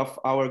players of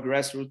our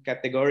grassroots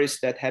categories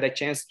that had a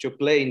chance to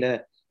play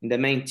in the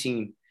main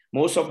team.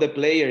 Most of the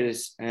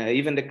players,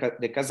 even the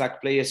Kazakh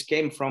players,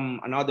 came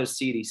from another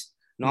cities,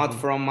 not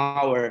from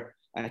our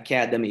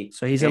academy.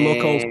 So he's a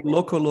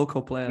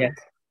local player.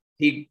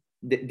 Yes.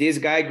 This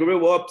guy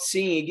grew up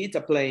seeing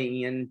Igita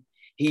playing, and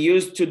he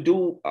used to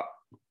do.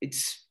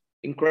 It's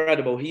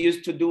incredible. He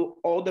used to do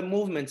all the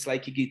movements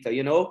like Igita,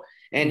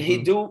 and he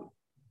do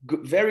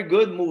very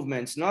good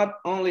movements, not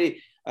only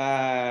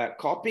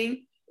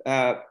copying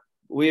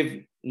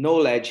with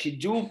knowledge. He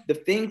do the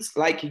things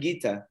like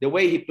Igita, the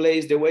way he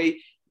plays, the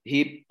way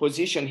he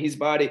positioned his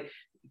body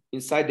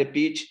inside the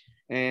pitch,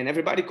 and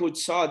everybody could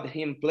saw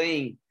him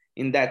playing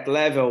in that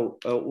level.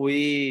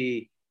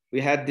 We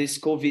had this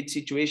COVID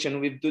situation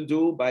with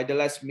Dudu by the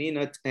last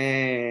minute,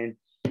 and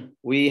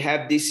we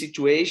have this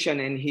situation,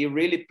 and he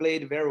really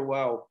played very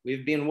well.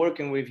 We've been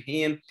working with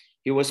him.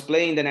 He was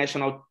playing the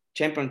national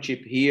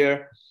championship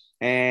here,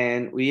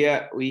 and we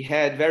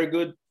had very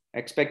good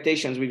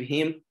expectations with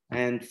him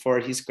and for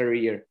his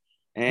career.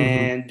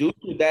 And due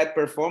to that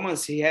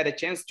performance, he had a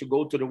chance to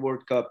go to the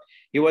World Cup.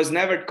 He was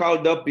never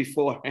called up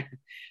before.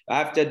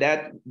 After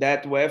that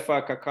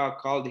UEFA Kaká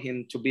called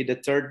him to be the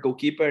third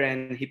goalkeeper,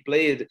 and he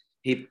played.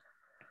 He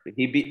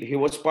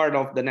was part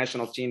of the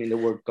national team in the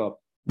World Cup.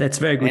 That's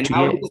very good and to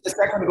now hear. he's the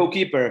second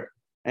goalkeeper.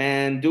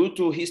 And due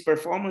to his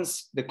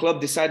performance, the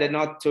club decided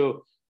not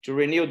to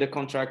renew the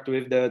contract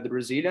with the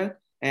Brazilian.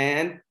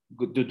 And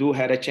Dudu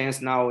had a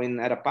chance now in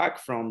Atapak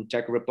from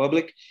Czech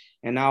Republic.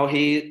 And now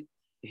he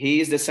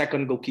is the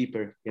second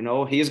goalkeeper. You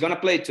know, he's going to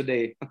play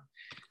today.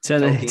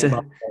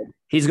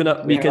 He's going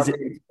to, because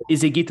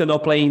is Higuita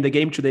not playing the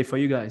game today for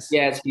you guys?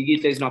 Yes,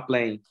 Higuita is not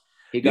playing.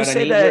 He got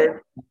an injury.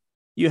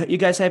 You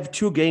guys have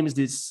 2 games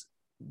these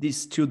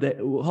 2 days.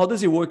 How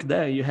does it work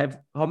there? You have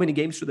how many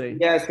games today?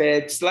 Yes,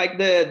 it's like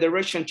the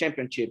Russian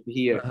championship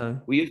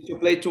here. We used to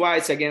play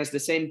twice against the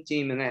same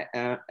team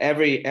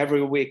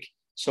every week.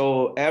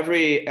 So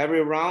every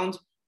round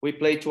we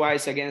play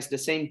twice against the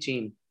same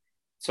team.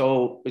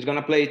 So we're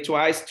gonna play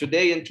twice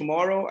today and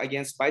tomorrow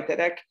against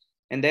Bajterek,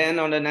 and then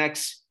on the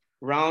next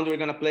round we're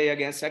gonna play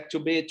against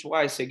Aktobe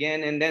twice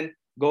again, and then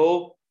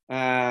go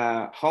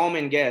home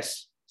and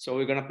guess. So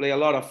we're gonna play a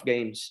lot of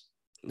games.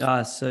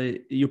 So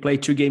you play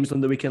 2 games on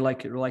the weekend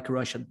like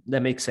Russia.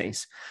 That makes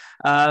sense.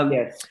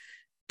 Yes.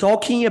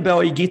 Talking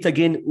about Higuita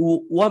again,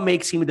 what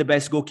makes him the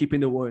best goalkeeper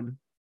in the world?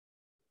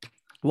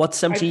 What's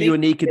something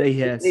unique that he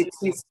has?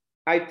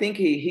 I think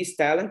his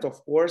talent,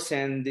 of course,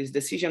 and this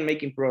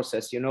decision-making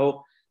process, you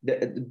know,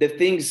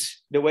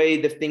 the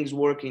way the things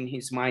work in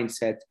his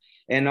mindset.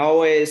 And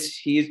always,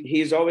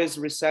 he's always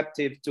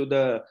receptive to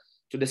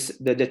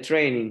the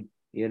training,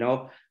 you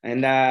know.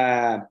 And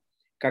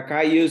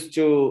Kaká used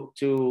to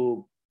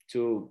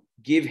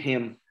give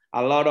him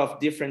a lot of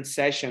different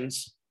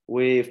sessions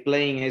with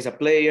playing as a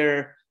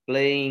player,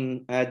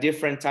 playing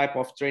different type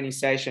of training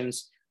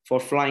sessions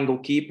for flying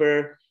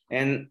goalkeeper.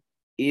 And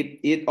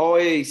it's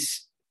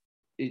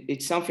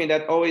something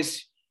that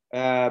always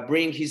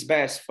bring his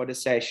best for the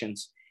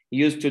sessions. He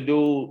used to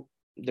do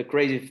the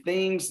crazy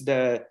things,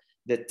 the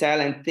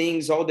talent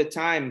things all the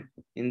time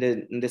in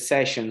the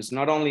sessions,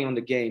 not only on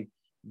the game,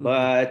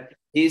 but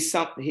he's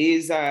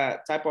a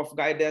type of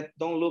guy that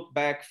don't look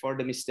back for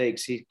the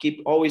mistakes. He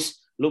keep always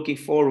looking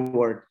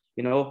forward,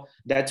 you know.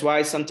 That's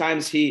why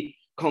sometimes he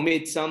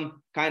commits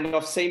some kind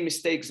of same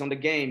mistakes on the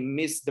game,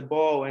 miss the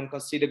ball and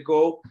concede a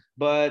goal.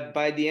 But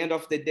by the end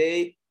of the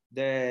day,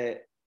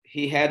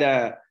 he had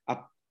a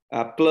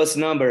plus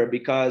number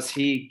because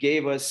he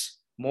gave us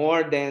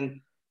more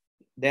than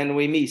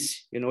we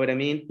miss. You know what I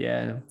mean?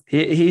 Yeah,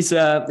 he's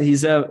a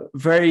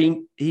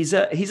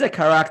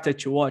character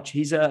to watch.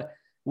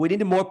 We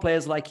need more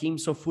players like him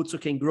so futsal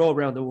can grow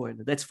around the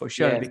world. That's for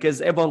sure,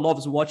 because everyone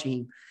loves watching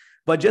him.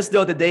 But just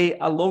the other day,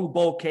 a long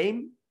ball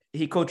came.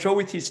 He controlled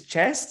with his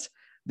chest.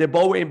 The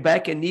ball went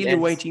back and nearly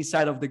went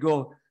inside of the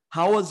goal.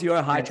 How was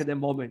your height at the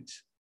moment?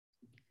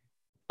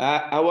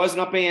 I was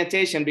not paying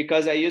attention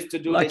because I used to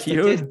do the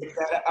statistics.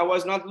 I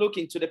was not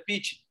looking to the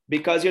pitch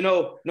because, you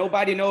know,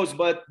 nobody knows,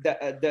 but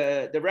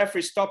the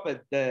referee stopped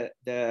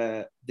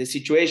the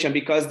situation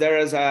because there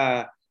is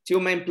a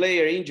 2-man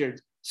player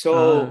injured.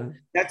 So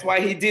that's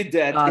why he did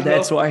that.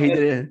 That's why he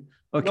did it.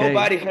 Okay.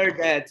 Nobody heard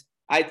that.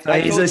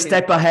 He's a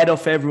step ahead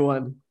of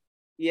everyone.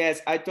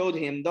 Yes, I told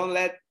him, don't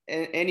let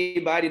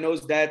anybody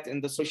knows that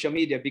in the social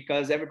media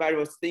because everybody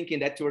was thinking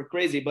that you were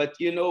crazy, but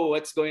you know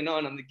what's going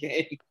on the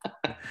game.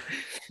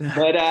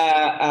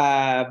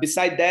 But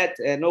beside that,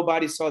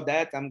 nobody saw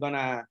that. I'm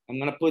gonna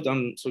put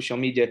on social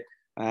media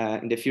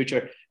in the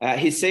future.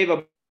 He saved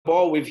a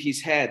ball with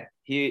his head.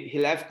 He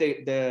left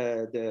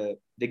the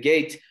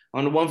gate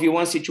on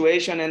 1v1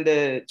 situation, and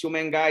the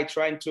 2-man guy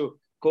trying to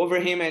cover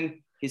him, and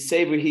he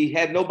saved with his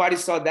head. Nobody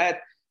saw that.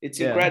 It's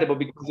incredible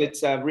because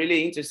it's a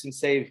really interesting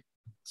save.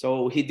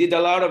 So he did a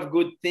lot of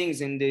good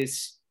things in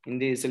this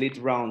elite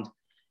round,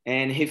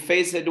 and he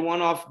faced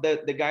one of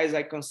the guys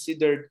I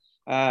considered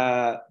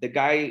the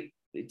guy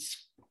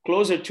it's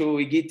closer to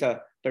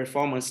Higuita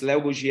performance,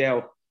 Léo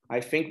Gugel. I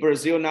think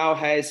Brazil now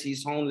has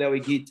his own Léo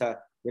Higuita.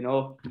 You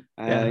know,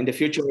 in the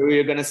future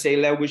we're gonna say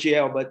Léo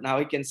Gugel, but now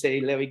he can say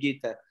Léo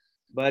Higuita.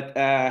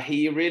 But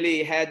he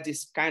really had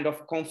this kind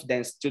of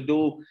confidence to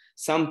do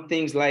some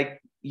things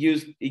like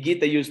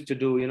Higuita used to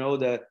do. You know,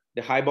 the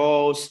high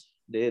balls,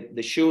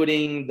 the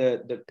shooting,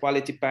 the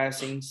quality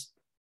passings.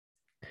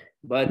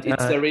 But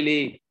it's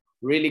really,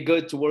 really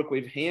good to work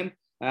with him.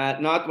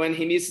 Not when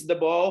he misses the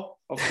ball,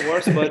 of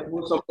course, but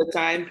most of the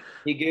time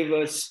he gave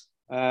us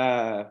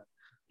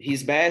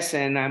his best,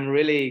 and I'm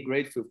really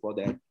grateful for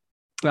that.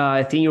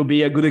 I think it'll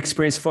be a good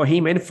experience for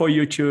him and for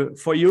you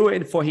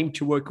and for him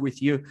to work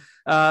with you.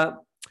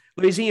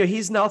 Luizinho,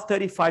 he's now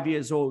 35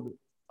 years old.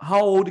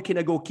 How old can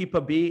a goalkeeper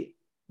be,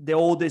 the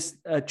oldest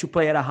to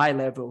play at a high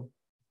level?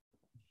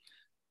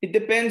 It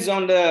depends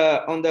on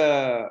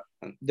the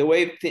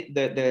way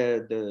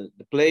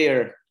the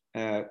player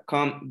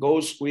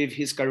goes with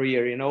his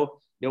career, you know,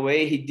 the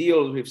way he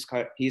deals with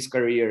his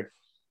career.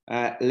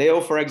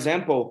 Leo, for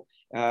example,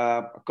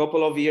 a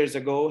couple of years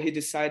ago, he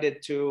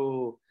decided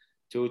to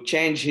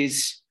change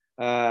his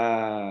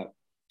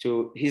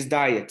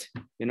diet.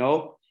 You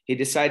know, he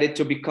decided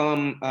to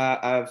become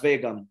a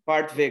vegan,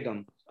 part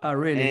vegan. Oh,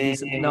 really?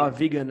 He's now a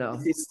vegan now.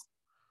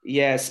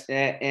 Yes,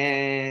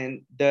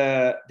 and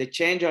the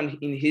change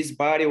in his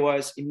body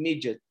was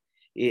immediate.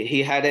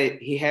 He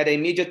had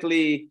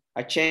immediately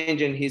a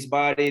change in his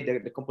body,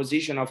 the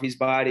composition of his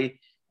body,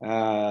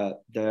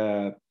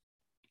 the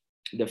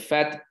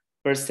fat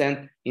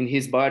percent in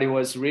his body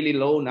was really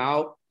low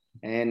now,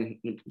 and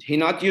he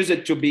not used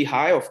it to be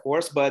high, of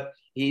course, but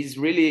he's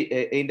really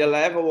in the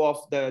level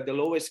of the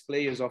lowest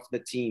players of the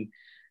team,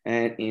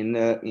 and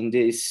in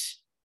this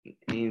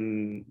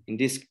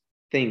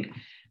thing.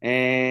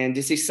 And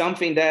this is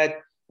something that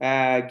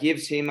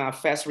gives him a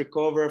fast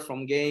recover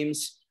from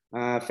games,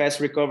 fast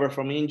recover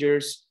from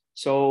injuries.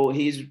 So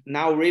he's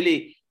now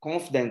really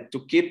confident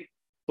to keep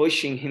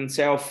pushing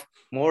himself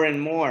more and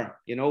more,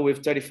 you know,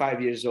 with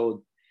 35 years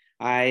old.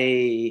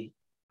 I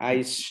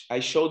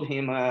showed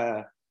him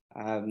a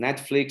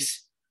Netflix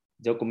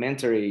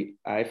documentary.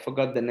 I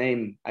forgot the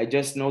name. I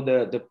just know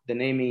the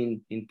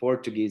name in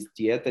Portuguese,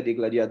 Dieta de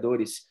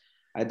Gladiadores.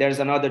 There's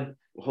another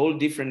whole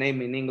different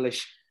name in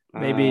English.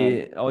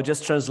 Maybe I'll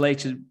just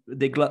translate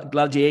the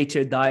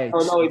gladiator diet.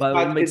 No,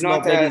 it's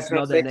not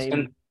the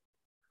name.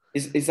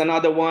 It's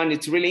another one.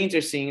 It's really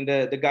interesting.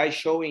 The guy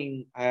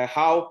showing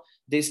how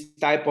this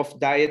type of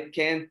diet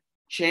can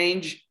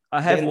change.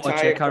 I have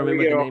watched. I can't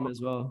remember the name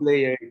as well.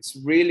 Player. It's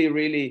really,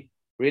 really,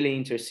 really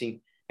interesting.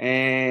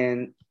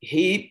 And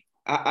he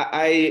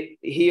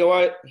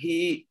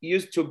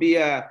used to be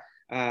a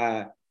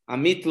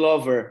meat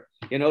lover,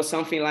 you know,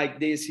 something like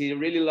this. He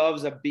really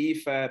loves a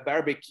beef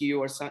barbecue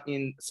or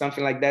something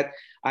like that.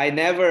 I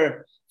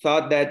never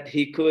thought that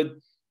he could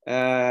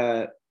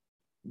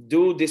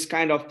do this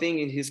kind of thing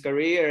in his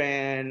career,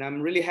 and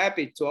I'm really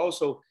happy to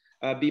also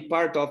be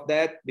part of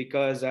that,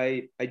 because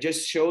I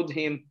just showed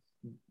him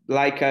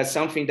like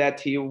something that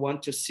he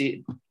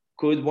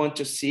could want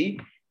to see,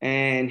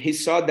 and he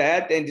saw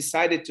that and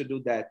decided to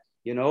do that.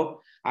 You know,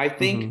 I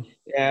think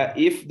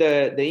if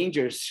the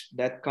injuries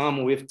that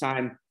come with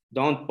time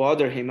don't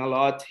bother him a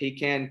lot, he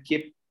can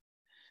keep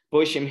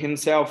pushing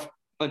himself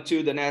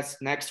until the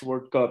next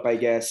World Cup, I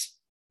guess.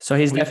 So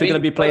he's definitely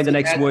going to be playing the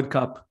next World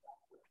Cup.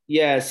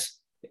 Yes,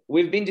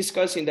 we've been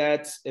discussing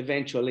that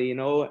eventually, you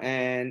know,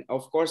 and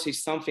of course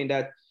it's something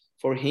that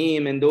for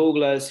him and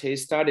Douglas, he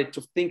started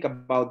to think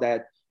about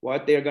that,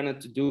 what they're going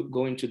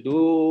to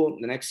do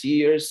the next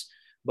years,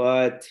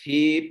 but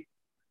he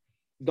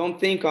don't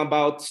think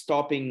about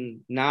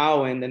stopping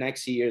now and the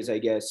next years, I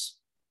guess.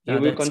 He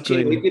will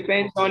continue. Good. It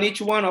depends on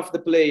each one of the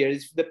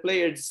players. If the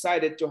player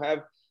decided to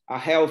have a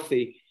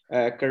healthy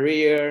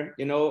career,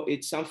 you know,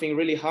 it's something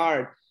really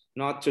hard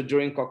not to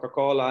drink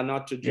Coca-Cola,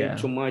 not to drink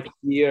too much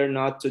beer,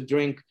 not to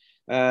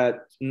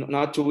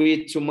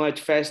eat too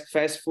much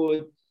fast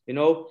food. You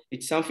know,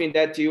 it's something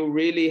that you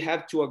really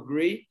have to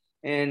agree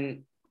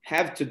and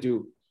have to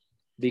do,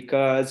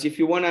 because if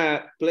you want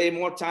to play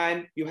more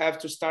time, you have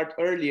to start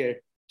earlier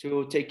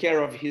to take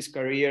care of his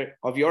career,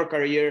 of your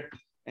career,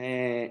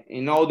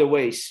 in all the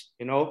ways,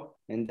 you know,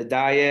 and the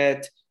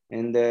diet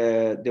and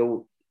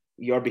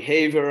your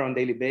behavior on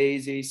daily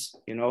basis,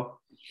 you know.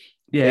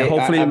 Yeah,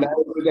 hopefully. A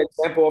very good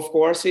example, of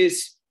course,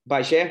 is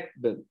Bagé.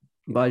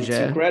 It's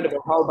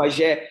incredible how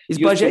Bagé is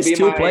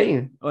still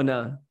playing or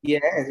no?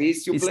 Yeah,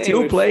 he's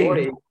still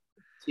playing.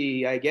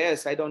 40, I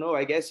guess. I don't know.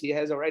 I guess he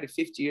has already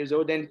 50 years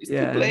old and he's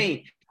still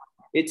playing.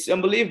 It's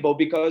unbelievable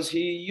because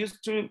he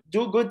used to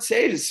do good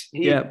saves.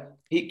 He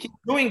kept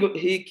doing good.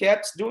 He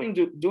kept doing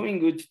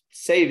good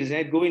saves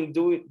and doing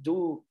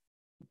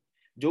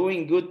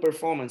good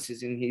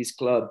performances in his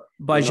club.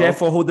 Bagé,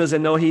 for who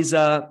doesn't know, he's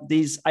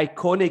this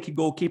iconic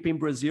goalkeeper in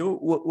Brazil.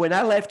 When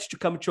I left to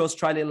come to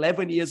Australia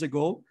 11 years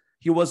ago,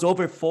 he was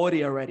over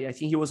 40 already. I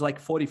think he was like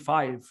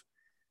 45.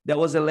 That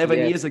was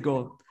 11 years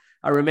ago.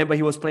 I remember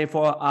he was playing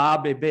for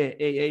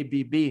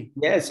AABB.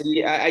 Yes,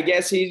 I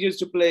guess he used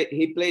to play.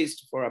 He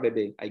plays for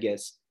ABB, I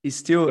guess. He's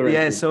still,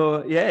 currently.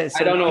 So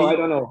I don't know. I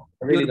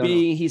really don't know.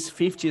 Be in his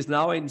 50s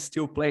now and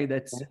still play.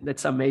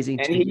 That's amazing.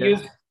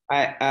 And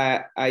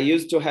I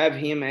used to have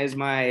him as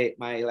my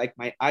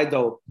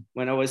idol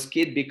when I was a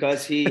kid,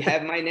 because he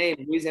had my name,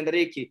 Luis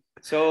Enrique.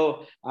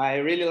 So I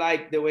really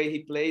like the way he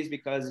plays,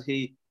 because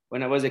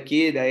when I was a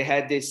kid, I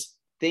had this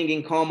thing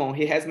in common.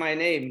 He has my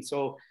name.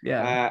 So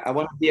I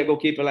want to be a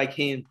goalkeeper like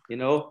him, you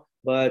know.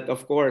 But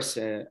of course,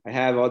 I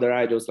have other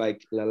idols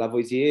like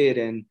Lavoisier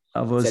and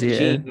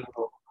Serginho,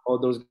 all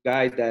those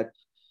guys that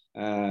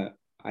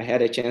I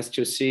had a chance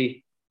to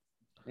see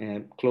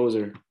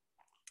closer.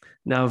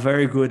 Now,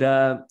 very good.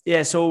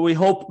 So we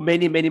hope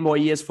many, many more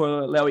years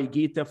for Leo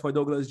Higuita, for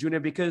Douglas Jr.,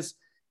 because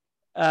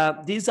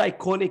these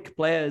iconic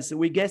players,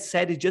 we get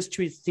sad just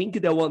to think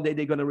that one day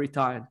they're going to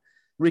retire.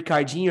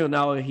 Ricardinho,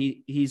 now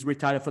he's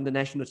retired from the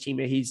national team,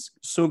 and he's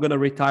soon going to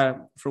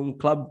retire from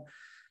club.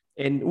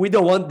 And we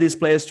don't want these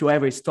players to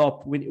ever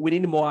stop. We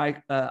need more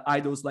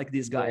idols like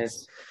these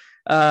guys.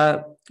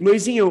 Yes.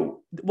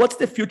 Luizinho, what's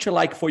the future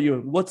like for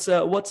you?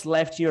 What's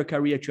left in your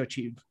career to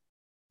achieve?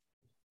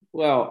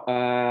 Well,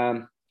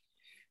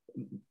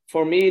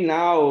 for me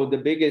now, the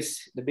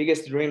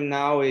biggest dream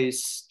now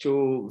is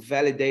to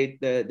validate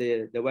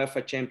the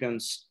UEFA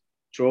Champions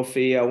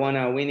Trophy. I want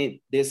to win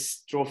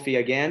this trophy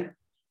again.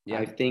 Yeah.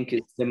 I think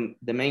it's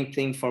the main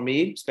thing for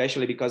me,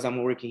 especially because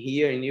I'm working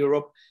here in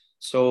Europe.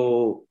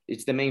 So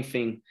it's the main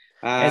thing.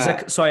 As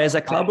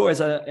a club or as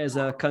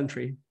a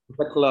country?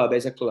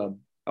 As a club.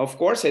 Of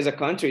course, as a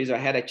country, I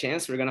had a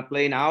chance. We're gonna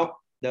play now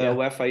the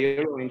UEFA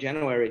Euro in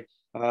January.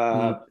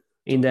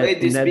 In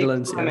the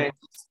Netherlands,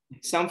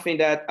 it's something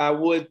that I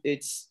would.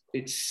 It's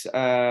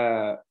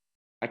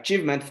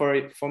achievement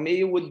for me.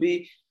 It would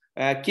be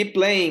keep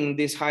playing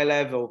this high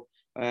level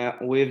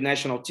with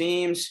national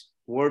teams,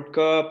 World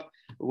Cup.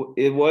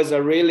 It was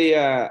a really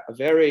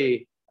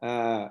very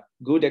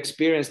good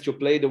experience to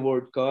play the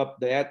World Cup,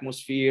 the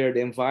atmosphere, the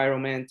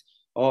environment,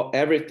 or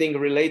everything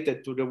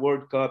related to the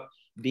World Cup,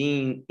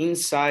 being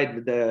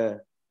inside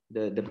the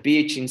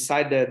pitch,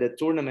 inside the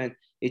tournament.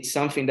 It's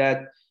something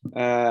that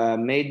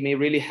made me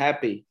really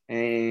happy.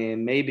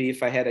 And maybe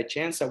if I had a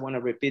chance, I want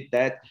to repeat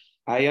that.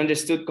 I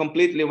understood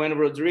completely when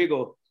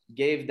Rodrigo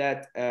gave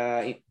that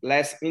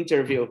last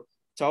interview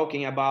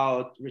talking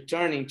about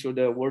returning to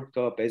the World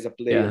Cup as a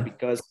player,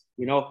 because,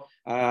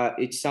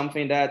 it's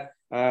something that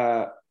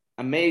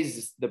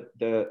amazes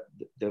the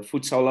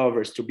futsal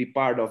lovers to be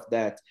part of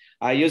that.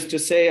 I used to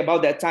say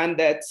about that time,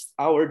 that's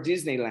our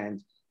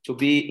Disneyland, to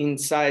be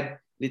inside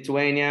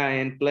Lithuania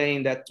and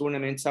playing that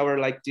tournament. It's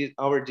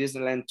our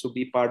Disneyland to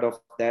be part of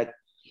that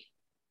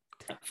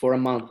for a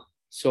month.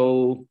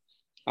 So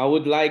I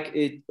would like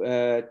it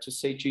to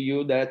say to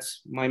you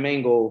that's my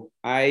main goal.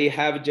 I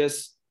have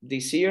just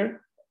this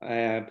year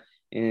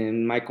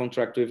in my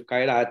contract with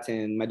Kairat,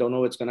 and I don't know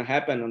what's going to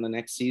happen on the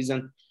next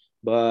season,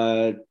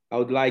 but I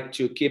would like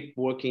to keep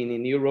working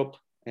in Europe.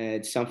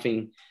 It's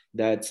something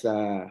that's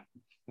a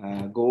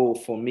goal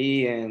for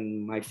me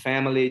and my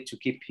family,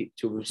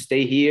 to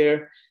stay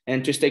here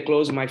and to stay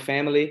close to my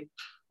family.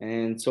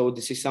 And so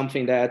this is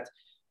something that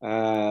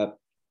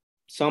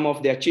some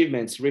of the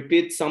achievements,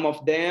 repeat some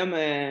of them,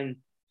 and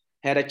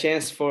had a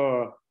chance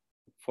for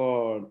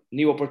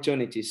new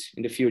opportunities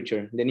in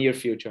the near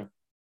future.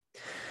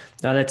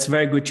 Now, that's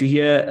very good to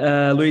hear,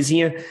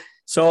 Luizinho.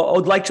 So I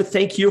would like to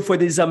thank you for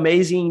this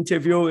amazing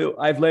interview.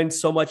 I've learned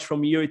so much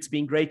from you. It's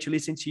been great to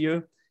listen to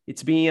you.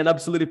 It's been an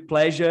absolute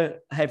pleasure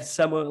to have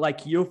someone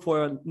like you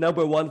for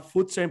 #1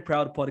 Futsal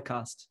Proud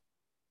podcast.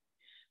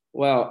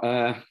 Well,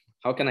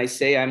 how can I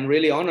say? I'm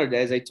really honored,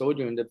 as I told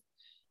you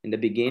in the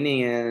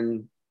beginning,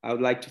 and I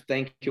would like to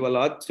thank you a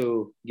lot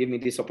to give me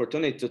this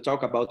opportunity to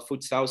talk about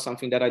futsal,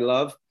 something that I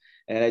love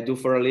and I do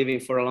for a living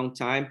for a long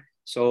time.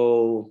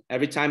 So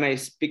every time I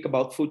speak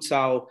about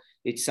futsal,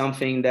 it's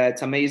something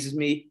that amazes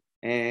me,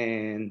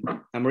 and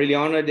I'm really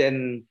honored.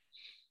 And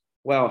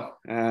well,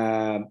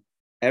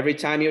 every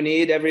time you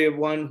need,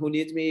 everyone who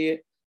needs me,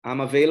 I'm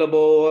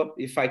available.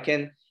 If I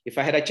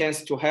had a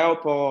chance to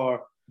help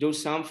or do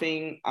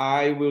something,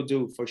 I will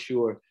do for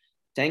sure.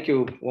 Thank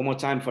you one more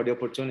time for the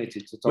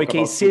opportunity to talk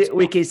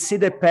we can see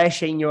the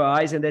passion in your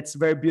eyes, and that's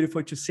very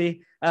beautiful to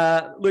see.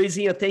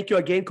 Luizinho, thank you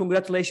again.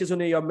 Congratulations on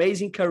your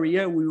amazing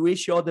career. We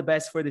wish you all the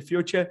best for the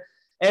future.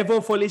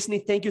 Everyone for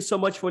listening, thank you so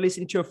much for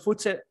listening to your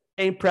Futsal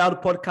and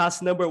Proud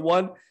podcast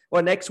 #1.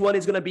 Our next one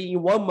is going to be in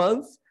 1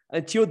 month.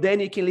 Until then,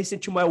 you can listen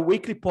to my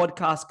weekly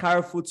podcast,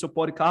 Caro Futsal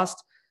Podcast,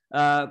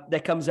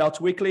 that comes out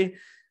weekly.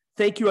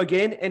 Thank you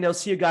again, and I'll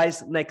see you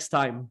guys next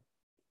time.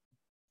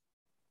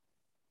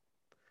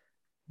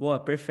 Boa,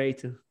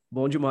 perfeito.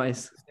 Bom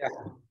demais.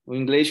 O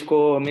inglês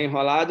ficou meio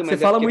enrolado, mas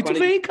você fala muito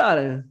bem,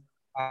 cara.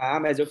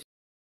 Mas eu